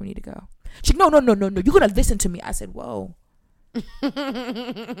get to where we need to go? She's like, no. You're going to listen to me. I said, whoa.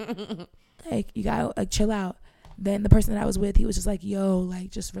 Like, you got to chill out. Then the person that I was with, he was just like, yo, like,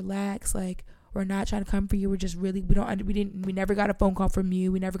 just relax. Like, we're not trying to come for you. We're just really, we never got a phone call from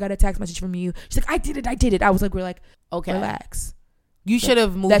you. We never got a text message from you. She's like, I did it. I was like, we're like, okay, relax. You should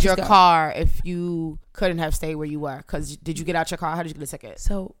have moved your car if you couldn't have stayed where you were. Because did you get out your car? How did you get a ticket?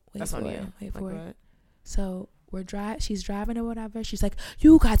 So, wait for it. So, she's driving or whatever. She's like,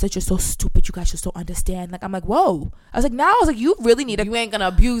 you guys are just so stupid. You guys just don't understand. Like, I'm like, whoa. I was like, you really need to. You ain't gonna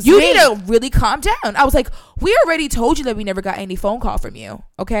abuse me. You need to really calm down. I was like, we already told you that we never got any phone call from you.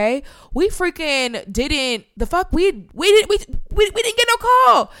 Okay? We freaking didn't. The fuck? We didn't get no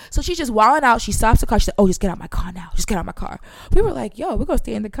call. So she's just wilding out. She stops the car. She's like, oh, just get out my car now. Just get out my car. We were like, yo, we're gonna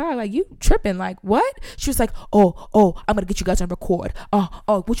stay in the car. Like, you tripping. Like, what? She was like, oh, I'm gonna get you guys on record.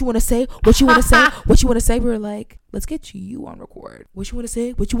 Oh, what you wanna say? What you wanna say? What you wanna say? We were like, let's get you on record. What you want to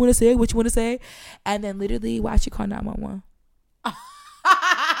say? What you want to say? What you want to say? And then literally, why she call 911?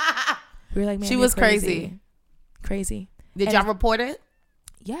 We were like, man, she was crazy. Did y'all report it?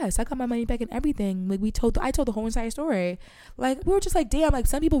 Yes, I got my money back and everything. Like, I told the whole entire story. Like, we were just like, damn. Like,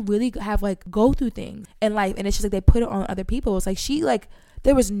 some people really have like go through things in life, and it's just like they put it on other people. It's like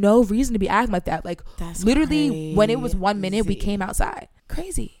there was no reason to be acting like that. Like, that's literally crazy. When it was 1 minute, we came outside.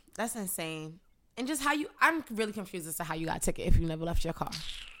 Crazy. That's insane. And just I'm really confused as to how you got a ticket if you never left your car.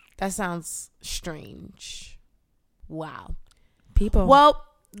 That sounds strange. Wow. People. Well,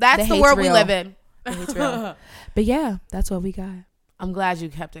 that's the world we live in. It's real. But yeah, that's what we got. I'm glad you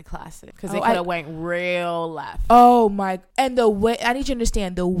kept it classic because it could have went real left. Oh my. And the way, I need you to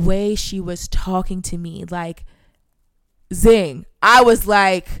understand the way she was talking to me, like, zing. I was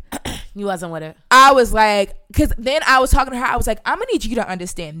like, you wasn't with it. I was like, because then I was talking to her. I was like, I'm going to need you to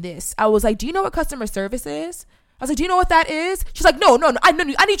understand this. I was like, do you know what customer service is? I was like, do you know what that is? She's like, no. I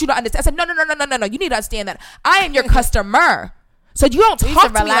need you to understand. I said, no. You need to understand that I am your customer. So you don't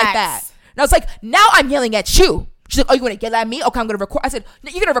talk to me like that. And I was like, now I'm yelling at you. She's like, oh, you want to yell at me? Okay, I'm going to record. I said,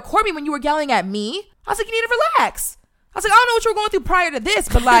 you're going to record me when you were yelling at me? I was like, you need to relax. I was like, I don't know what you were going through prior to this,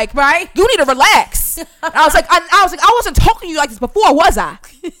 but like, right? You need to relax. And I was like, I wasn't talking to you like this before, was I?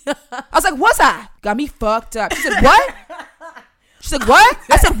 I was like, was I? Got me fucked up. She said, what? She said, what?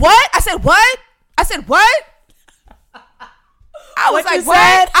 I said, what? I said, what? I said, what? I was like,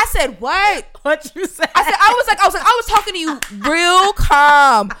 what? I said, what? What you said? I was talking to you real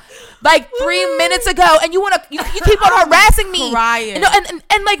calm, like 3 minutes ago, and you keep on harassing me, crying,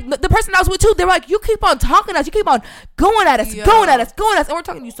 and like the person I was with too, they were like, you keep on talking to us, you keep on going at us, going at us, and we're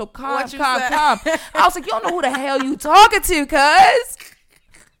talking to you so calm. I was like, you don't know who the hell you talking to, cuz.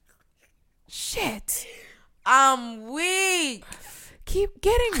 Shit, I'm weak. Keep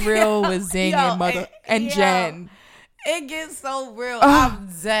getting real with Zing and Jen. It gets so real. I'm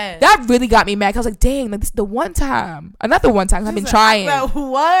dead. That really got me mad. I was like, dang, like, this is the one time. Not the one time. I've been trying.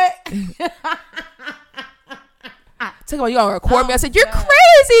 What? Talking about you gonna record me. I said, you're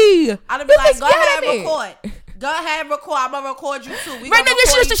crazy. I'd be like, go ahead and record. Go ahead and record. I'm gonna record you too. We right now,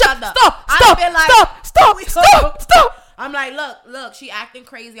 stop. I'm like, look, she acting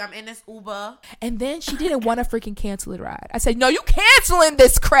crazy. I'm in this Uber. And then she didn't want to freaking cancel the ride. I said, no, you canceling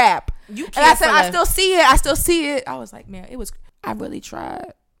this crap. And I said, I still see it. I was like, man, I really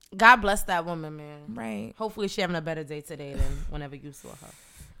tried. God bless that woman, man. Right. Hopefully she having a better day today than whenever you saw her.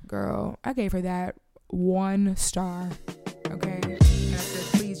 Girl, I gave her that 1 star. Okay. And I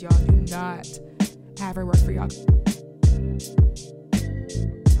said, please, y'all, do not have her work for y'all.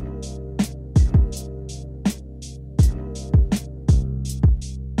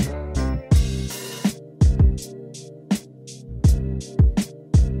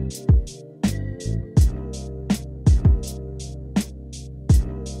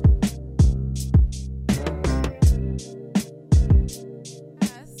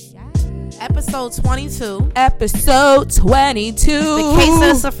 Episode 22. The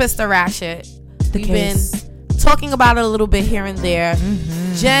case of Sophista Ratchet. We've been talking about it a little bit here and there.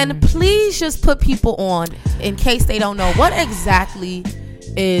 Mm-hmm. Jen, please just put people on in case they don't know what exactly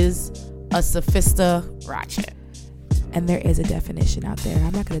is a Sophista Ratchet. and there is a definition out there.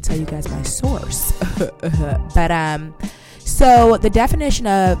 I'm not going to tell you guys my source, but so the definition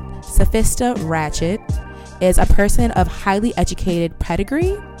of sophista ratchet is a person of highly educated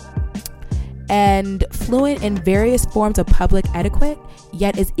pedigree and fluent in various forms of public etiquette,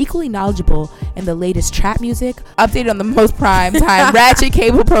 yet is equally knowledgeable in the latest trap music, updated on the most prime time ratchet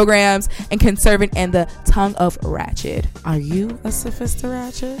cable programs, and conservant in the tongue of ratchet. Are you a sophista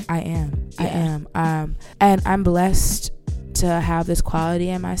ratchet? I am. And I'm blessed to have this quality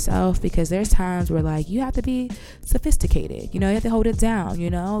in myself, because there's times where like you have to be sophisticated, you know, you have to hold it down, you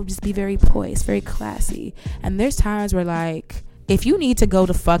know, just be very poised, very classy. And there's times where like, if you need to go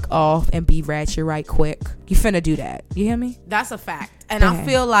the fuck off and be ratchet right quick, you finna do that. You hear me? That's a fact. And I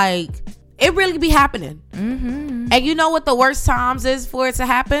feel like it really be happening. Mm-hmm. And you know what the worst times is for it to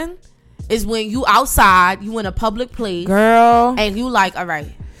happen? Is when you outside, you in a public place. Girl. And you like, all right,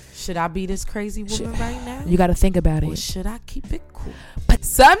 should I be this crazy woman right now? You got to think about Or it. should I keep it cool? But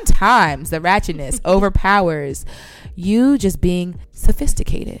sometimes the ratchetness overpowers you just being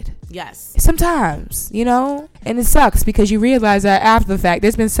sophisticated. Yes. Sometimes, you know, and it sucks because you realize that after the fact.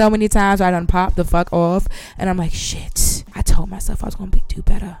 There's been so many times I done popped the fuck off and I'm like, shit, I told myself I was gonna do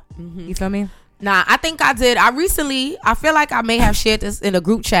better. Mm-hmm. You feel me? Nah, I think I did. I feel like I may have shared this in a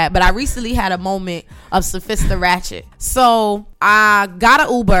group chat, but I recently had a moment of sophista ratchet. So I got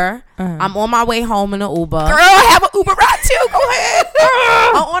an Uber. I'm on my way home in an Uber. Girl, I have an Uber ride too. Go ahead.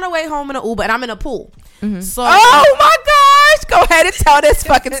 I'm on the way home in an Uber and I'm in a pool. Mm-hmm. So oh my gosh, go ahead and tell this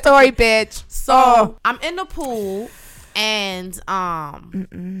fucking story, bitch. So I'm in the pool and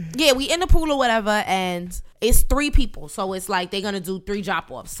yeah, we in the pool or whatever, and it's 3 people, so it's like they're gonna do 3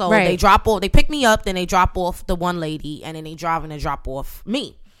 drop-offs. So they drop off, they pick me up, then they drop off the one lady, and then they drive and they drop off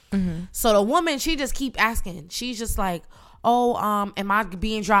me. Mm-hmm. So the woman, she just keep asking, she's just like, oh, am I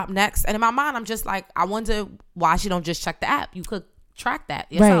being dropped next? And in my mind, I'm just like, I wonder why she don't just check the app. You could track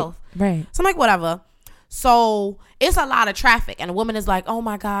that yourself. Right. So I'm like, whatever. So it's a lot of traffic, and the woman is like, oh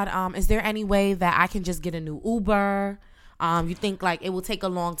my God, is there any way that I can just get a new Uber? You think like it will take a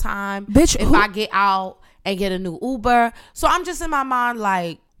long time, bitch, if I get out and get a new Uber? So I'm just in my mind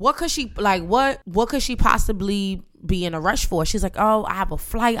like, what could she possibly be in a rush for? She's like, oh, I have a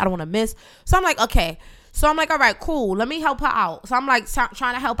flight, I don't want to miss. So I'm like, okay. So I'm like, all right, cool, let me help her out. So I'm like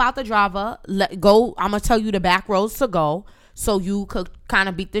trying to help out the driver. I'm gonna tell you the back roads to go, so you could kind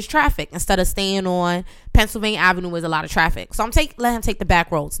of beat this traffic instead of staying on Pennsylvania Avenue with a lot of traffic. So let him take the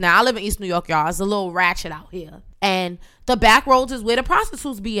back roads. Now I live in East New York, y'all. It's a little ratchet out here, and the back roads is where the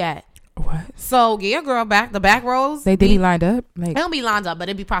prostitutes be at. What? So yeah, girl, the back roads. They be lined up. Like, they don't be lined up, but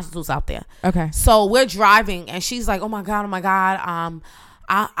it be prostitutes out there. Okay. So we're driving, and she's like, oh my God.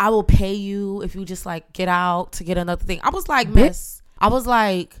 I will pay you if you just like get out to get another thing. I was like, miss. I was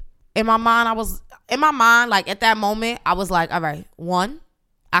like, in my mind, like at that moment, I was like, all right, 1,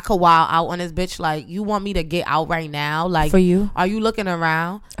 I could wild out on this bitch. Like, you want me to get out right now? Like, for you? Are you looking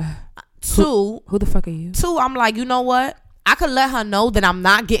around? 2, who the fuck are you? 2, I'm like, you know what? I could let her know that I'm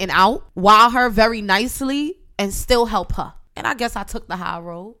not getting out, wow her very nicely, and still help her. And I guess I took the high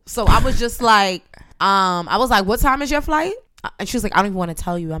road. So I was just like, I was like, what time is your flight? And she was like, I don't even want to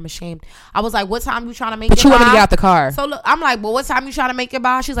tell you, I'm ashamed. I was like, what time you trying to make but your you want me to buy? get out the car. So look, I'm like, well, what time you trying to make your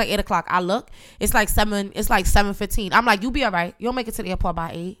buy? She's like, 8 o'clock. I look, it's like 7:15. I'm like, you'll be all right, you'll make it to the airport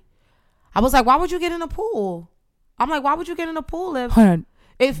by 8. I was like, why would you get in the pool? I'm like, why would you get in the pool if hold on,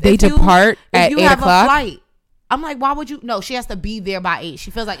 if they depart at 8 have o'clock? A flight? I'm like, why would you? No, she has to be there by 8.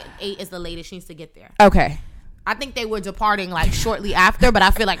 She feels like 8 is the latest she needs to get there. Okay. I think they were departing like shortly after, but I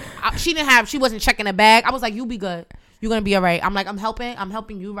feel like she wasn't checking the bag. I was like, you'll be good. You're going to be all right. I'm like, I'm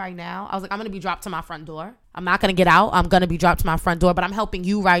helping you right now. I was like, I'm going to be dropped to my front door. I'm not going to get out. I'm going to be dropped to my front door, but I'm helping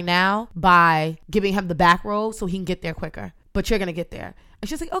you right now by giving him the back road so he can get there quicker. But you're going to get there. And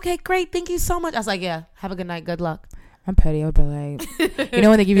she's like, okay, great. Thank you so much. I was like, yeah, have a good night. Good luck. I'm petty. I'll be like, you know,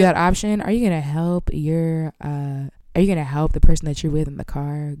 when they give you that option, are you going to help the person that you're with in the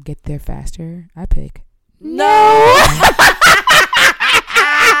car get there faster? I pick. No.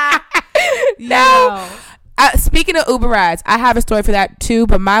 No. Speaking of Uber rides, I have a story for that too,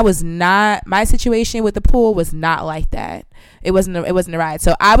 but my situation with the pool was not like that. It wasn't a ride.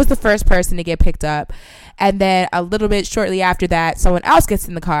 So I was the first person to get picked up, and then a little bit shortly after that, someone else gets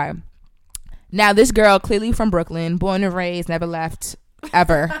in the car. Now this girl, clearly from Brooklyn, born and raised, never left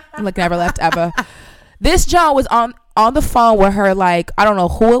ever. Like never left ever. This John was on the phone with her, like, I don't know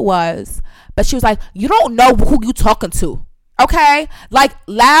who it was, but she was like, you don't know who you talking to. Okay, like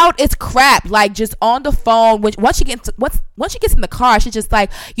loud is crap. Like just on the phone. Once she gets in the car, she's just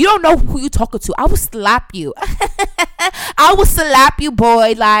like, you don't know who you talking to. I will slap you. I will slap you,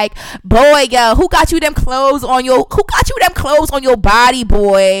 boy. Like, boy, yo, who got you them clothes on your body,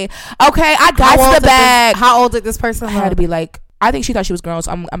 boy? Okay, I got the bag. How old did this person? I had to be like, I think she thought she was grown,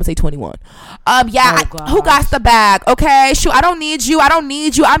 so I'm gonna say 21. Who got the bag? Okay, shoot, I don't need you.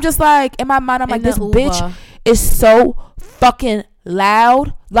 I'm just like, in my mind, I'm like, this bitch is so fucking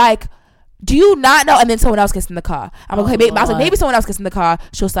loud. Like, do you not know? And then someone else gets in the car. I was like, maybe someone else gets in the car,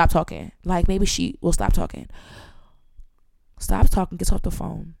 she'll stop talking. Like, maybe she will stop talking. Stops talking, gets off the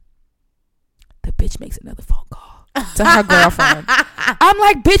phone. The bitch makes another phone call to her girlfriend. I'm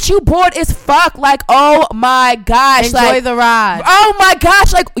like, bitch, you bored as fuck. Like, oh my gosh. Enjoy the ride. Oh my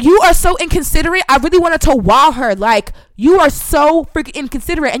gosh. Like, you are so inconsiderate. I really wanted to wow her. Like, you are so freaking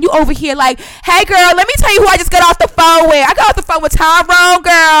inconsiderate. And you over here like, hey girl, let me tell you who I just got off the phone with. I got off the phone with Tyrone,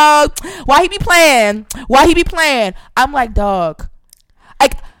 girl. Why he be playing? I'm like, dog.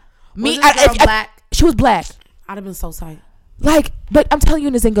 Like, black? She was black. I'd have been so tight. Like, but I'm telling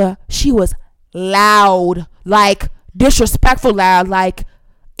you, Nzinga, she was loud, like disrespectful loud. Like,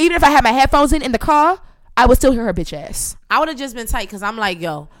 even if I had my headphones in the car, I would still hear her bitch ass. I would have just been tight because I'm like,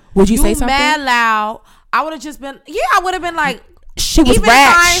 yo, would you say something? Mad loud. I would have just been, I would have been like, she was even ratchet.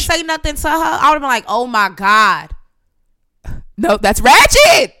 if I ain't say nothing to her, I would have been like, oh my God. No, that's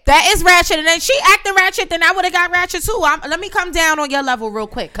ratchet. That is ratchet. And then she acting ratchet, then I would have got ratchet too. Let me come down on your level real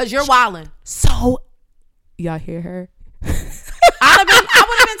quick because you're wilding. So, y'all hear her? I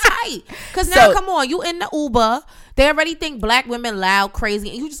would have been tight. Because now, come on, you in the Uber. They already think black women loud, crazy,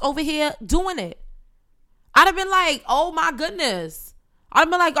 and you just over here doing it. I'd have been like, oh my goodness. I'd have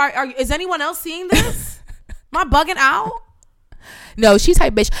been like, is anyone else seeing this? Am I bugging out? No, she's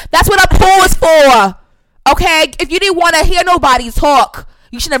type bitch. That's what a pool is for. Okay? If you didn't want to hear nobody talk,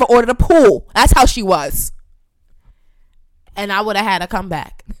 you should never order a pool. That's how she was. And I would have had her come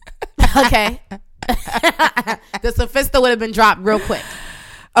back. Okay? The sophista would have been dropped real quick.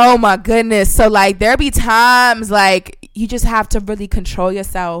 Oh my goodness. So like there be times like you just have to really control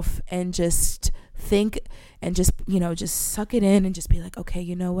yourself and just think and just, just suck it in and just be like, okay,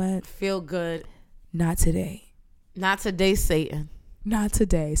 you know what? Feel good. Not today. Not today, Satan. Not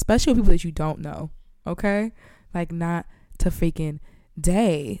today. Especially with people that you don't know. Okay? Like not to freaking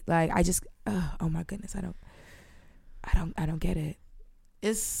day. Like I just oh my goodness. I don't get it.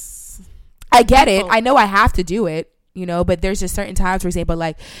 I get it. I know I have to do it, but there's just certain times, for example,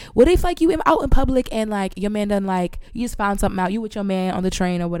 like, what if, like, you out in public and, like, your man done, like, you just found something out, you with your man on the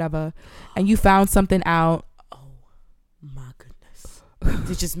train or whatever, and you found something out. Oh, my goodness.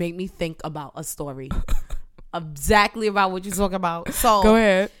 It just made me think about a story. Exactly about what you're talking about. So, go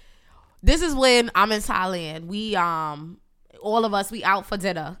ahead. This is when I'm in Thailand. We, all of us, we out for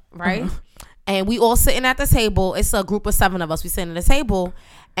dinner, right? Uh-huh. And we all sitting at the table. It's a group of 7 of us. We sitting at the table,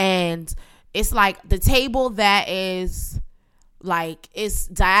 and it's like the table that is like, it's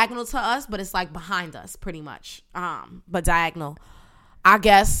diagonal to us, but it's like behind us pretty much. But diagonal. I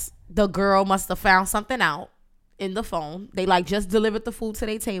guess the girl must have found something out in the phone. They like just delivered the food to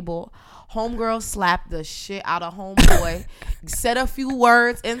their table. Homegirl slapped the shit out of homeboy, said a few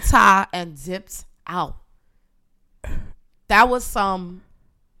words in Thai, and dipped out. That was some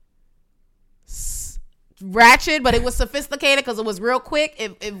ratchet, but it was sophisticated because it was real quick.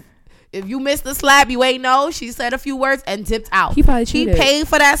 If you missed the slap, you ain't know. She said a few words and dipped out. He probably cheated. He paid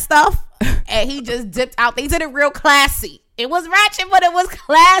for that stuff and he just dipped out. They did it real classy. It was ratchet, but it was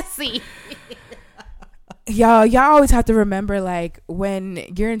classy. Y'all always have to remember, like, when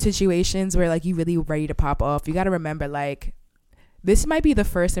you're in situations where, like, you really ready to pop off, you got to remember, like, this might be the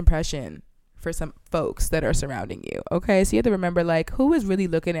first impression for some folks that are surrounding you. Okay, so you have to remember, like, who is really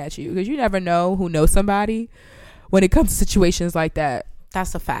looking at you, because you never know who knows somebody when it comes to situations like that.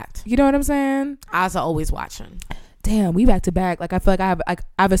 That's a fact. You know what I'm saying? Eyes are always watching. Damn, we back to back. Like, I feel like I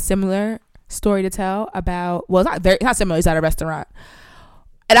have a similar story to tell about. Well, it's not similar. It's at a restaurant,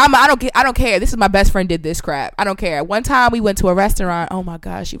 and I don't care. This is my best friend did this crap. I don't care. One time we went to a restaurant. Oh my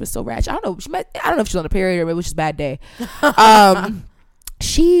gosh, she was so ratchet. I don't know if she was on a period or it was just a bad day.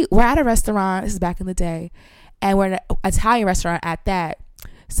 We're at a restaurant. This is back in the day, and we're at an Italian restaurant at that.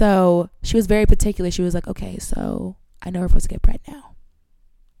 So she was very particular. She was like, okay, so I know we're supposed to get bread now.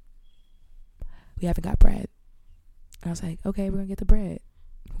 We haven't got bread. And I was like, okay, we're gonna get the bread.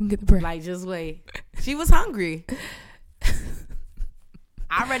 Like, just wait. She was hungry.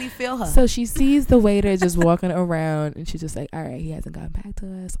 I already feel her. So she sees the waiter just walking around, and she's just like, all right, he hasn't gotten back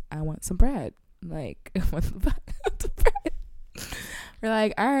to us. I want some bread. Like, I want the bread. We're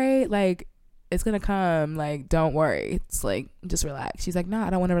like, all right, like, it's gonna come. Like, don't worry. It's like, just relax. She's like, no, I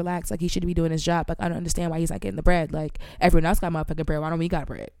don't want to relax. Like, he should be doing his job. Like, I don't understand why he's not getting the bread. Like, everyone else got motherfucking bread. Why don't we got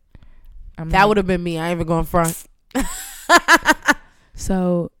bread? That would have been me. I ain't even going front.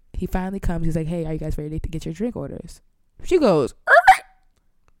 So he finally comes. He's like, hey, are you guys ready to get your drink orders? She goes,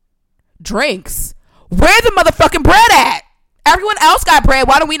 drinks? Where the motherfucking bread at? Everyone else got bread.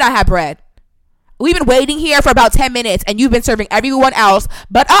 Why don't we not have bread? We've been waiting here for about 10 minutes and you've been serving everyone else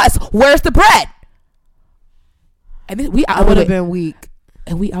but us. Where's the bread? And then I would have been weak.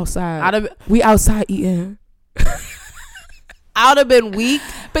 And we outside. We outside eating. I would have been weak.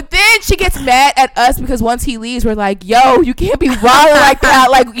 But then she gets mad at us because once he leaves, we're like, yo, you can't be wilding like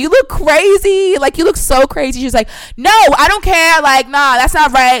that. Like, you look crazy. Like, you look so crazy. She's like, no, I don't care. Like, nah, that's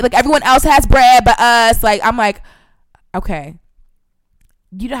not right. Like, everyone else has bread but us. Like, I'm like, okay.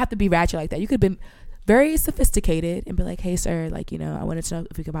 You don't have to be ratchet like that. You could have been very sophisticated and be like, hey, sir, like, you know, I wanted to know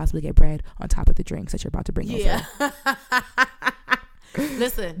if we could possibly get bread on top of the drinks that you're about to bring over.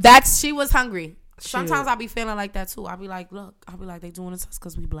 Listen, she was hungry. Sometimes I be feeling like that too. I be like, look, I be like, they doing this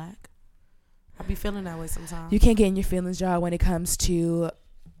because we black. I be feeling that way sometimes. You can't get in your feelings, y'all, when it comes to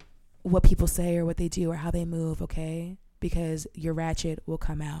what people say or what they do or how they move, okay? Because your ratchet will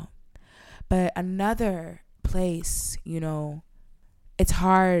come out. But another place, you know, it's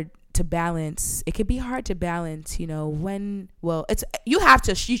hard to balance. It could be hard to balance, you know,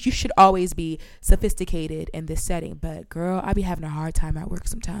 you should always be sophisticated in this setting. But girl, I be having a hard time at work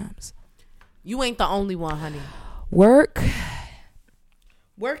sometimes. You ain't the only one, honey. Work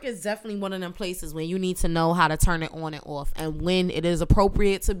is definitely one of them places when you need to know how to turn it on and off and when it is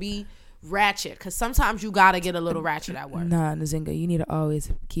appropriate to be ratchet. Because sometimes you got to get a little ratchet at work. Nah, Nzinga, you need to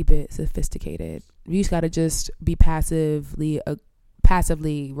always keep it sophisticated. You just got to just be passively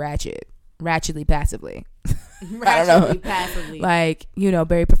ratchet. Ratchetly passively. Ratchetly passively. Like, you know,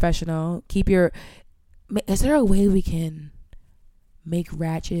 very professional. Is there a way we can make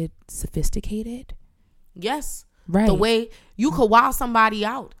ratchet sophisticated? Yes. Right. The way you could wow somebody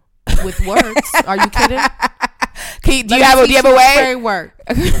out with words. Are you kidding? Do you have a way? Work.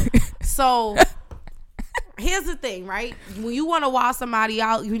 So here's the thing, right? When you want to wow somebody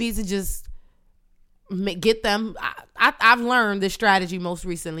out, you need to just get them. I've learned this strategy most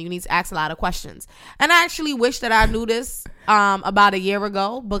recently. You need to ask a lot of questions, and I actually wish that I knew this about a year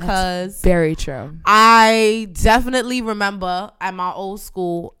ago, because that's very true. I definitely remember at my old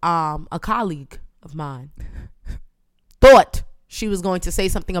school, a colleague of mine thought she was going to say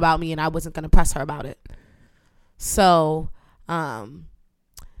something about me and I wasn't going to press her about it. So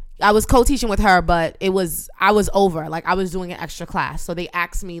I was co-teaching with her, but I was over. Like, I was doing an extra class. So they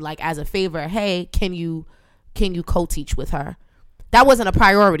asked me, like, as a favor, hey, can you co-teach with her? That wasn't a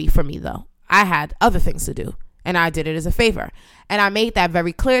priority for me, though. I had other things to do, and I did it as a favor. And I made that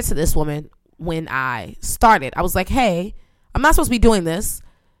very clear to this woman when I started. I was like, hey, I'm not supposed to be doing this.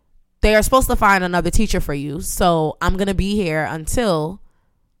 They are supposed to find another teacher for you. So I'm going to be here until,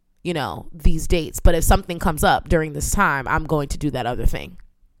 you know, these dates. But if something comes up during this time, I'm going to do that other thing.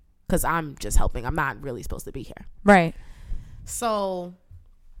 Because I'm just helping. I'm not really supposed to be here. Right. So,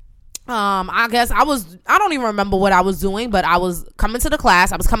 I guess I don't even remember what I was doing, but I was coming to the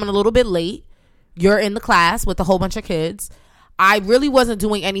class. I was coming a little bit late. You're in the class with a whole bunch of kids. I really wasn't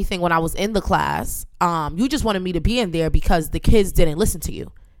doing anything when I was in the class. You just wanted me to be in there because the kids didn't listen to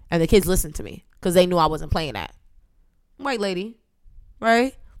you. And the kids listened to me because they knew I wasn't playing that. White lady.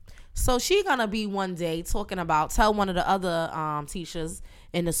 Right? So she gonna be one day talking about, tell one of the other teachers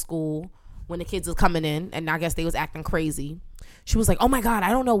in the school when the kids was coming in, and I guess they was acting crazy. She was like, oh my God,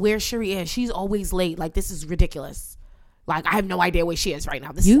 I don't know where Shuri is. She's always late. Like, this is ridiculous. Like, I have no idea where she is right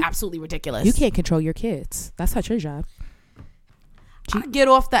now. This is absolutely ridiculous. You can't control your kids. That's not your job. I get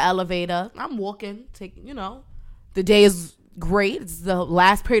off the elevator. I'm walking. The day is great. It's the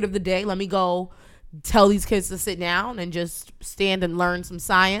last period of the day. Let me go tell these kids to sit down and just stand and learn some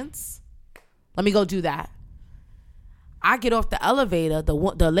science. Let me go do that. I get off the elevator. The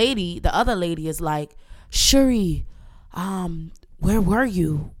other lady is like, Shuri, where were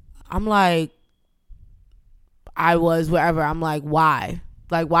you? I'm like, I was wherever. I'm like, why?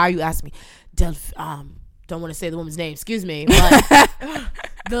 Like, why are you asking me? Don't want to say the woman's name. Excuse me.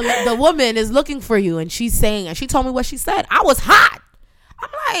 But the woman is looking for you, and she's saying, and she told me what she said. I was hot. I'm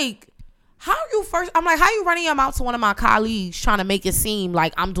like, how you running your mouth to one of my colleagues trying to make it seem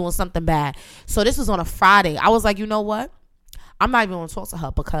like I'm doing something bad? So this was on a Friday. I was like, you know what? I'm not even going to talk to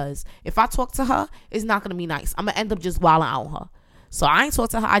her, because if I talk to her, it's not going to be nice. I'm going to end up just wilding out on her. So I ain't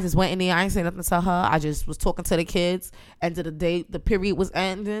talk to her. I just went in there. I ain't say nothing to her. I just was talking to the kids. End of the day, the period was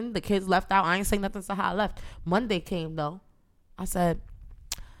ending. The kids left out. I ain't say nothing to her. I left. Monday came, though. I said,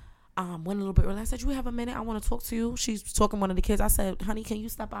 went a little bit early. I said, you have a minute? I want to talk to you. She's talking to one of the kids. I said, honey, can you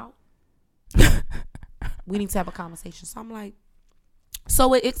step out? We need to have a conversation. So I'm like,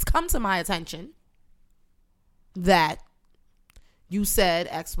 so it's come to my attention that you said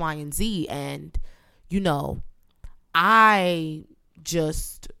X, Y, and Z, and I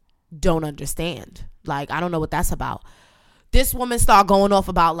just don't understand. Like, I don't know what that's about. This woman started going off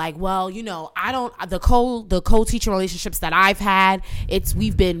about like, well, I don't, the co-teaching relationships that I've had,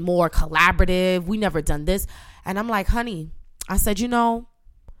 we've been more collaborative. We never done this. And I'm like, honey, I said,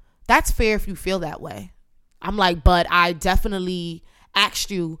 that's fair if you feel that way. I'm like, but I definitely asked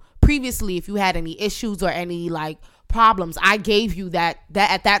you previously if you had any issues or any like problems. I gave you that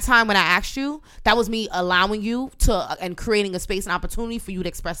at that time when I asked you, that was me allowing you to and creating a space and opportunity for you to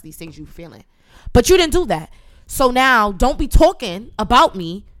express these things you're feeling. But you didn't do that. So now don't be talking about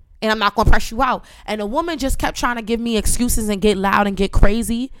me and I'm not going to press you out. And the woman just kept trying to give me excuses and get loud and get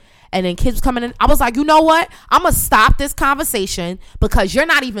crazy. And then kids coming in. I was like, you know what? I'm going to stop this conversation because you're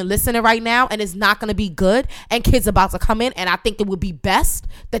not even listening right now and it's not going to be good. And kids about to come in. And I think it would be best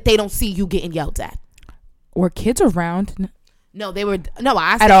that they don't see you getting yelled at. Were kids around? No, they were. No,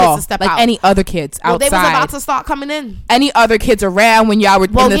 I asked at the all. kids to step like out. Any other kids outside? Well, they was about to start coming in. Any other kids around when y'all were?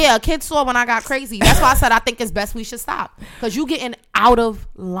 Well, yeah, kids saw when I got crazy. That's why I said I think it's best we should stop because you getting out of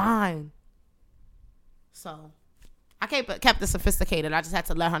line. So I kept it sophisticated. I just had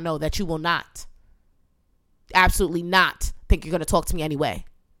to let her know that you will not, absolutely not, think you're gonna talk to me anyway.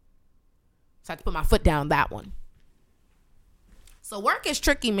 So I had to put my foot down that one. So work is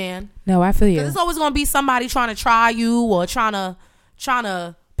tricky, man. No, I feel you. Because there's always gonna be somebody trying to try you or trying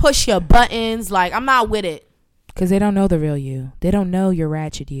to push your buttons. Like, I'm not with it. Because they don't know the real you. They don't know your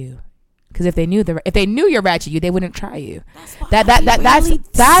ratchet you. Because if they knew your ratchet you, they wouldn't try you. That's what it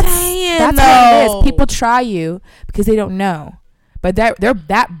is. People try you because they don't know. But they're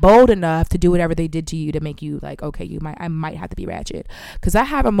that bold enough to do whatever they did to you to make you like, okay, I might have to be ratchet. Because I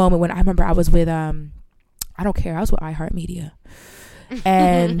have a moment when I remember I was with I don't care. I was with iHeartMedia.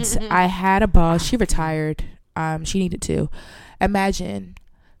 And I had a boss. She retired. She needed to. Imagine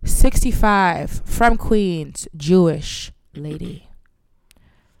 65 from Queens, Jewish lady.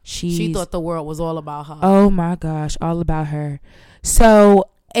 She thought the world was all about her. Oh my gosh, all about her. So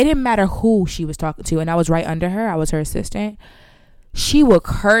it didn't matter who she was talking to, and I was right under her. I was her assistant. She would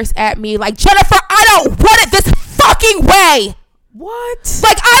curse at me like, Jennifer, I don't want it this fucking way. What?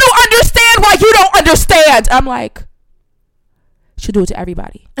 Like, I don't understand why you don't understand. I'm like, she'll do it to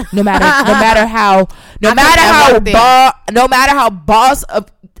everybody, no matter how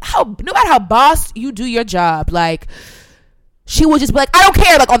boss you do your job. Like, she would just be like, I don't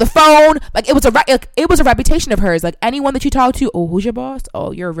care. Like, on the phone, like it was a reputation of hers. Like, anyone that you talk to, oh, who's your boss?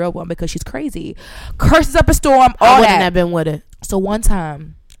 Oh, you're a real one because she's crazy. Curses up a storm. All I wouldn't that. have been with it. So one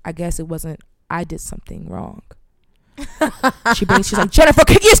time, I guess it wasn't. I did something wrong. She's like, Jennifer,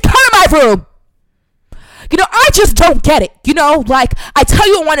 can you just come in my room? I just don't get it. Like, I tell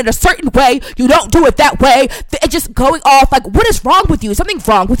you I want it a certain way. You don't do it that way. It's just going off. Like, what is wrong with you? Is something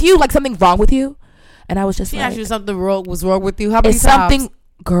wrong with you? Like, something wrong with you? And I was just like, you something was wrong with you. How many times? Something,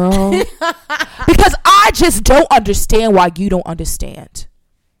 girl. Because I just don't understand why you don't understand.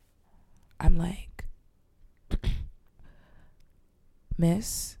 I'm like,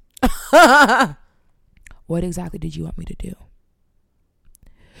 Miss, what exactly did you want me to do?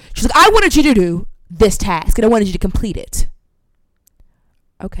 She's like, I wanted you to do this task and I wanted you to complete it.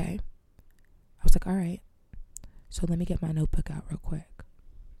 Okay. I was like, all right. So let me get my notebook out real quick.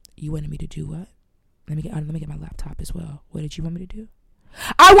 You wanted me to do what? Let me get my laptop as well. What did you want me to do?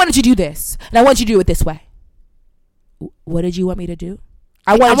 I wanted you to do this, and I want you to do it this way. What did you want me to do?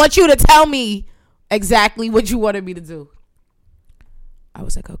 I want you to tell me exactly what you wanted me to do. I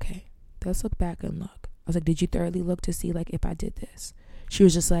was like, okay, let's look back and look. I was like, did you thoroughly look to see like if I did this? She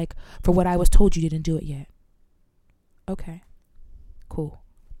was just like, for what I was told, you didn't do it yet. Okay, cool.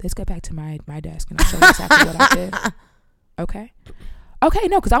 Let's get back to my desk and I'll show you exactly what I did. Okay. Okay,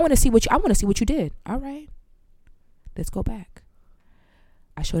 no, because I want to see what you did. All right. Let's go back.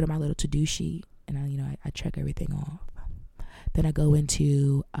 I showed her my little to-do sheet and I check everything off. Then I go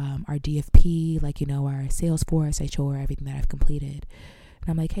into our DFP, like, our Salesforce. I show her everything that I've completed. And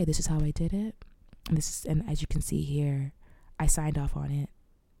I'm like, hey, this is how I did it. And as you can see here, I signed off on it.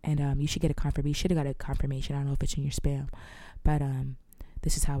 And you should get a confirmation. You should have got a confirmation. I don't know if it's in your spam. But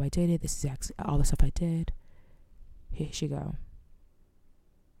this is how I did it. This is actually all the stuff I did. Here she go.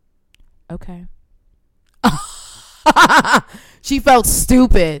 Okay. She felt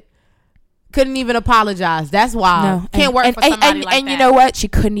stupid. Couldn't even apologize. That's wild. No. Can't work for somebody like that. And you know what? She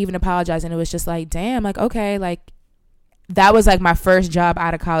couldn't even apologize. And it was just like, damn, like, okay, like, that was like my first job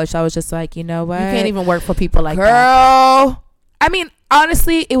out of college. So I was just like, you know what? You can't even work for people like that. Girl. I mean,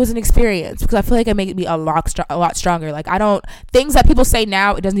 honestly, it was an experience because I feel like it made me a lot stronger. Like, I don't, things that people say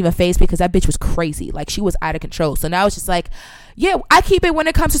now, it doesn't even faze me because that bitch was crazy. Like, she was out of control. So now it's just like, yeah, I keep it when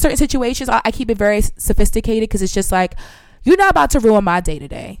it comes to certain situations. I keep it very sophisticated because it's just like, you're not about to ruin my day to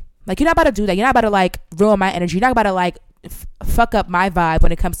day. Like, you're not about to do that. You're not about to like ruin my energy. You're not about to like fuck up my vibe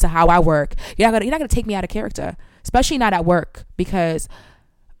when it comes to how I work. You're not gonna take me out of character, especially not at work, because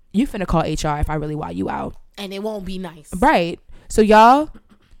you finna call HR if I really want you out, and it won't be nice, right? So y'all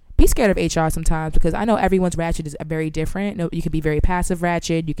be scared of HR sometimes, because I know everyone's ratchet is very different. No, you could be very passive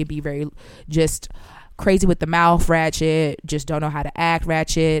ratchet, you could be very just crazy with the mouth ratchet, just don't know how to act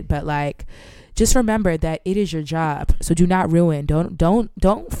ratchet, but like, just remember that it is your job, so do not ruin. Don't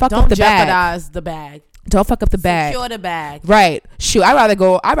fuck up the bag. Don't jeopardize the bag. Don't fuck up the bag. Secure the bag. Right. Shoot, I'd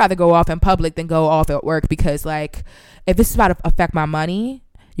rather go off in public than go off at work, because like, if this is about to affect my money,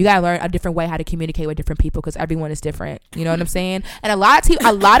 you gotta learn a different way how to communicate with different people, because everyone is different. You know what I'm saying? And a lot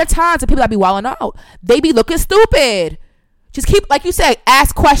of times the people that be wilding out, they be looking stupid. Just keep, like you said,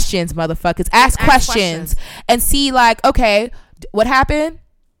 ask questions, motherfuckers. Ask questions and see, like, okay, what happened?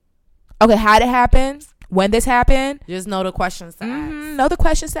 Okay, how did it happen? When this happened? Just know the questions to ask. Know the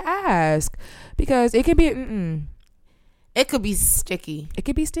questions to ask, because it can be. It could be sticky. It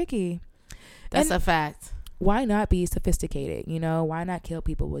could be sticky. That's a fact. Why not be sophisticated? You know, why not kill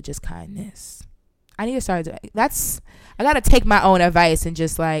people with just kindness? I need to start doing. I gotta take my own advice and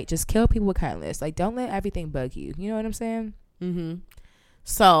just kill people with kindness. Like, don't let everything bug you. You know what I'm saying?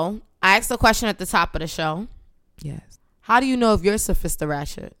 So I asked a question at the top of the show. Yes. How do you know if you're sophisticated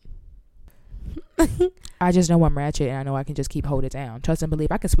ratchet? I just know I'm ratchet, and I know I can just keep hold it down. Trust and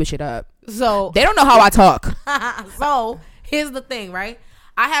believe. I can switch it up. So they don't know how I talk. So here's the thing, right?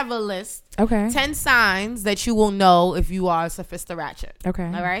 I have a list. Okay. 10 signs that you will know if you are sophisticated ratchet. Okay.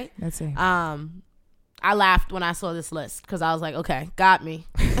 All right. Let's see. I laughed when I saw this list because I was like, okay, got me.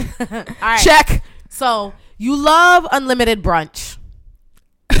 All right. Check. So you love unlimited brunch.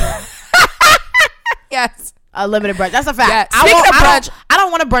 Yes. Unlimited brunch. That's a fact. Yeah. Speaking of brunch, I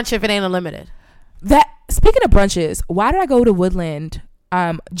don't want a brunch if it ain't unlimited. Speaking of brunches, why did I go to Woodland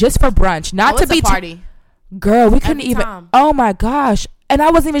just for brunch? Not to be a party. Girl, we couldn't even. Oh my gosh. And I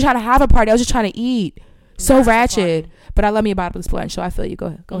wasn't even trying to have a party. I was just trying to eat. So ratchet. But I love me about this brunch, so I feel you. Go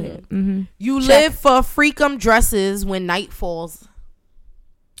ahead. Go ahead. You live for freakum dresses when night falls.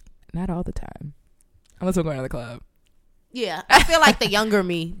 Not all the time. Unless we're going to the club. Yeah. I feel like the younger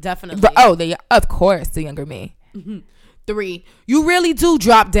me, definitely. Of course, the younger me. 3, you really do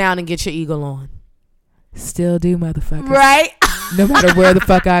drop down and get your eagle on. Still do, motherfucker. Right? No matter where the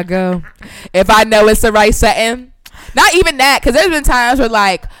fuck I go. If I know it's the right setting. Not even that, because there's been times where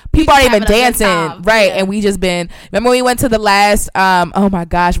like people aren't even dancing, right? Yeah. And we just been. Remember when we went to the last? Oh my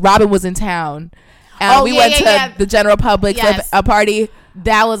gosh, Robin was in town. We went to the general public for a party.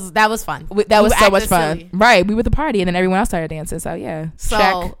 That was fun. That was so much fun, silly. Right? We were at the party, and then everyone else started dancing. So yeah. So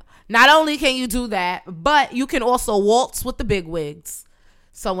check. Not only can you do that, but you can also waltz with the big wigs.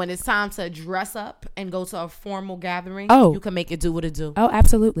 So when it's time to dress up and go to a formal gathering, you can make it do what it do. Oh,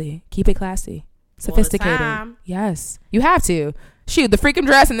 absolutely. Keep it classy. Sophisticated. Yes. You have to. Shoot, the freaking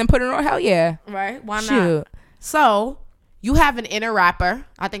dress and then put it on. Hell yeah. Right? Why not? So, you have an inner rapper.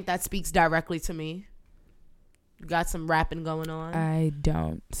 I think that speaks directly to me. You got some rapping going on. I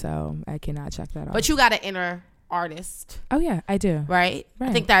don't, so I cannot check that off. But you got an inner artist. Oh, yeah, I do. Right?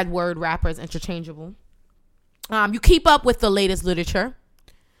 I think that word rapper is interchangeable. You keep up with the latest literature.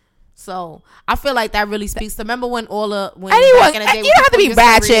 So, I feel like that really speaks to, remember when back in the day, you don't have to be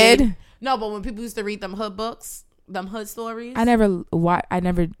ratchet. No, but when people used to read them hood books, them hood stories. I never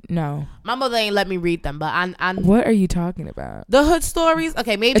know. My mother ain't let me read them, but I what are you talking about? The hood stories?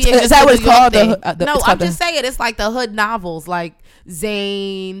 Okay, maybe is that what it's called? No, I'm just saying it's like the hood novels, like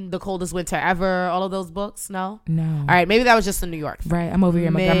Zane, The Coldest Winter Ever, all of those books. No. All right, maybe that was just in New York. Right, I'm over here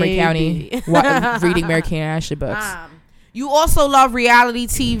in Montgomery County reading Mary Kate and Ashley books. You also love reality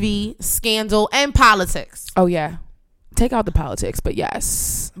TV, scandal, and politics. Oh yeah. Take out the politics, but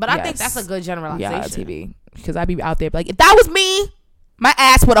yes. But I think that's a good generalization. Yeah, TV. Because I'd be out there like, if that was me, my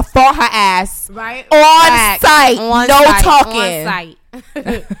ass would have fought her ass. Right? On site. Talking. On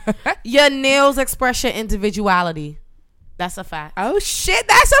site. Your nails express your individuality. That's a fact. Oh, shit.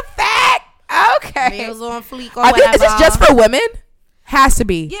 That's a fact. Okay. Nails on fleek or whatever. Is this just for women? Has to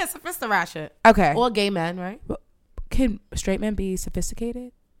be. Yeah, sophisticated ratchet. Okay. Or gay men, right? Can straight men be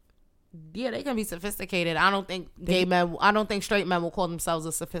sophisticated? Yeah, they can be sophisticated. I don't think straight men will call themselves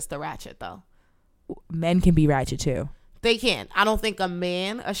a sophisticated ratchet, though. Men can be ratchet too. They can. I don't think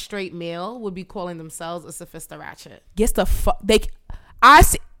a straight male, would be calling themselves a sophisticated. Gets the fuck.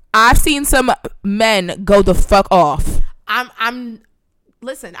 I've seen some men go the fuck off.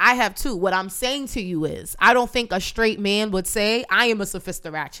 Listen, I have too. What I'm saying to you is, I don't think a straight man would say, I am a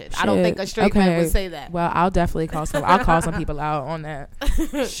sophisticated. I don't think a straight man would say that. Well, I'll definitely call some people out on that.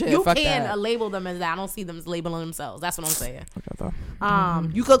 Shit, you fuck can that. label them as that. I don't see them as labeling themselves. That's what I'm saying.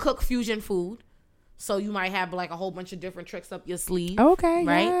 Whatever. You could cook fusion food. So you might have like a whole bunch of different tricks up your sleeve. Okay.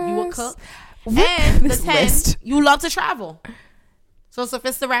 Right? Yes. You would cook. And This the 10, list. you love to travel. So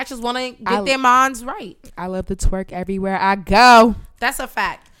sophisticated want to get their minds right. I love to twerk everywhere I go. That's a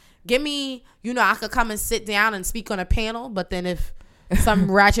fact. Give me, I could come and sit down and speak on a panel, but then if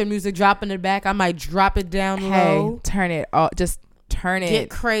some ratchet music drop in the back, I might drop it down low. Turn it off. Just turn it. Get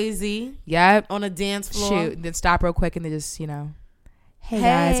crazy. Yep. On a dance floor. Shoot. Then stop real quick and then just, hey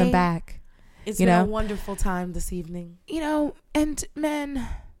guys, I'm back. It's been a wonderful time this evening. And men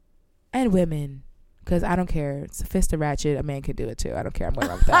and women, because I don't care. Sophisticated, a man can do it too. I don't care. I'm going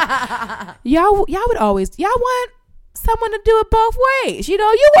wrong with that. y'all want someone to do it both ways. You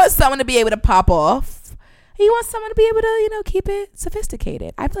want someone to be able to pop off. You want someone to be able to, keep it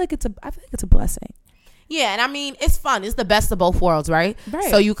sophisticated. I feel like it's a blessing. Yeah, and I mean, it's fun. It's the best of both worlds, right? Right.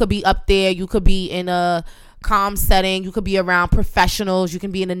 So you could be up there. You could be in a calm setting. You could be around professionals. You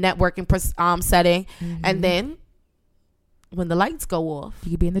can be in a networking setting. Mm-hmm. And then when the lights go off,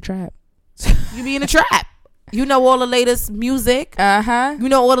 you could be in the trap. You be in the trap. You know all the latest music. Uh-huh. You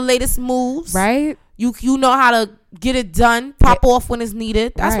know all the latest moves. Right. You know how to get it done. Pop off when it's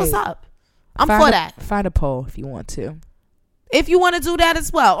needed. That's what's up. I'm for that. Find a pole if you want to. If you want to do that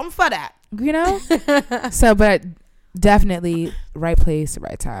as well, I'm for that. So, but definitely right place,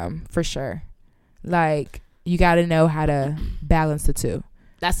 right time, for sure. Like, you got to know how to balance the two.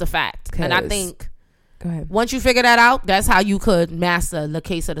 That's a fact. And I think, go ahead. Once you figure that out, that's how you could master the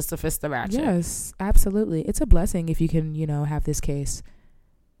case of the sophisticated. Yes, absolutely. It's a blessing if you can, have this case.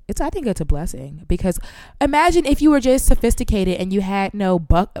 I think it's a blessing, because imagine if you were just sophisticated and you had no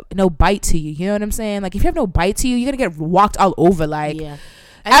bite to you. You know what I'm saying? Like, if you have no bite to you, you're gonna get walked all over. Like, yeah.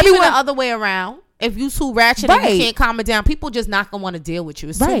 And everyone, even the other way around. If you too ratchet and you can't calm it down, people just not gonna want to deal with you.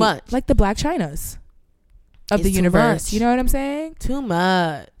 It's too much. Like the Black Chinas of the universe. You know what I'm saying? Too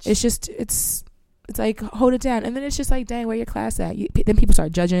much. It's just it's like, hold it down, and then it's just like, dang, where your class at? Then people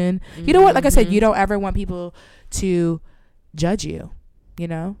start judging. Mm-hmm. You know what? Like I said, you don't ever want people to judge you.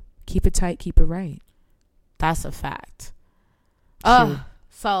 Keep it tight, keep it right. That's a fact.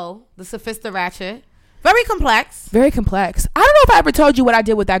 So the sophisticated, very complex. Very complex. I don't know if I ever told you what I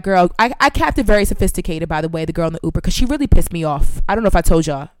did with that girl. I kept it very sophisticated, by the way, the girl in the Uber, because she really pissed me off. I don't know if I told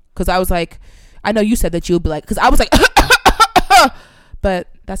y'all, because I was like, I know you said that you'd be like, because I was like, but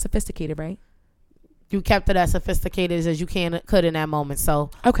that's sophisticated, right? You kept it as sophisticated as you could in that moment.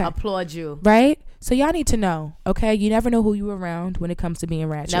 So okay, applaud you. Right? So y'all need to know, okay? You never know who you're around when it comes to being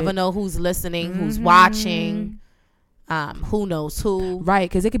ratchet. Never know who's listening, who's watching, who knows who. Right,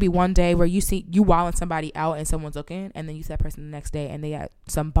 because it could be one day where you wilding somebody out and someone's looking, and then you see that person the next day and they at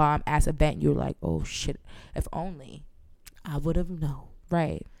some bomb ass event and you're like, oh shit, if only I would have known.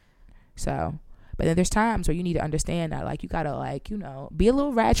 Right. So, but then there's times where you need to understand that, like, you gotta, like, be a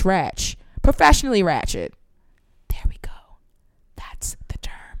little ratchet. Professionally ratchet. There we go. That's the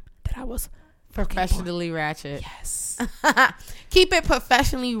term that I was professionally ratchet. Yes. Keep it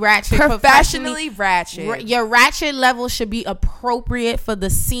professionally ratchet. Professionally ratchet. Your ratchet level should be appropriate for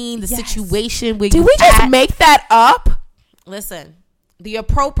the scene, the situation where Did we just make that up? Listen, the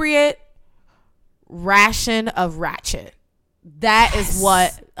appropriate ration of ratchet. That is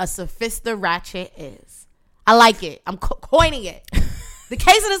what a sophisticated ratchet is. I like it. I'm coining it. The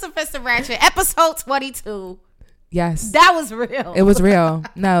Case of the Sophisticated Ratchet, episode 22. Yes. That was real. It was real.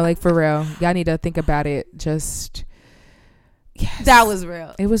 No, like, for real. Y'all need to think about it. Just, yes. That was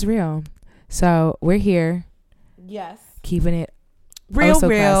real. It was real. So, we're here. Yes. Keeping it real.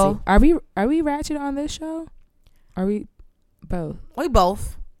 Classy. Are we ratchet on this show? Are we both? We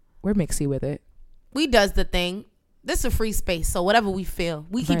both. We're mixy with it. We does the thing. This is a free space, so whatever we feel,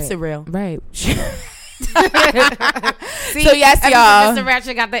 we keeps it real. Right. See, so yes, y'all. Mr.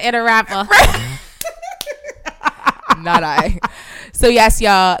 Ratchet got the inner rapper. Not I. So yes,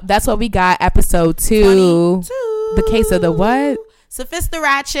 y'all. That's what we got. Episode 2. The Case of the what? Sophisticated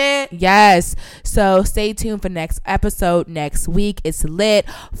Ratchet. Yes. So stay tuned for next episode next week. It's lit.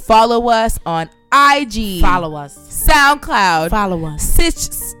 Follow us on IG. Follow us. SoundCloud. Follow us.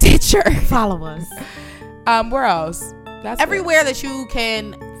 Stitcher. Follow us. Where else? That's everywhere that you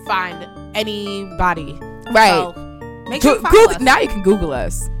can find anybody. Right. So make sure you follow us. Now you can Google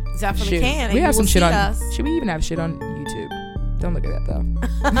us. Definitely can. We have some shit on. Should we even have shit on YouTube? Don't look at that though.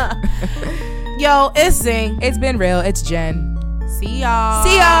 Yo, it's Zing. It's been real. It's Jen. See y'all.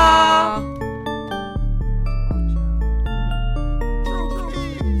 See y'all.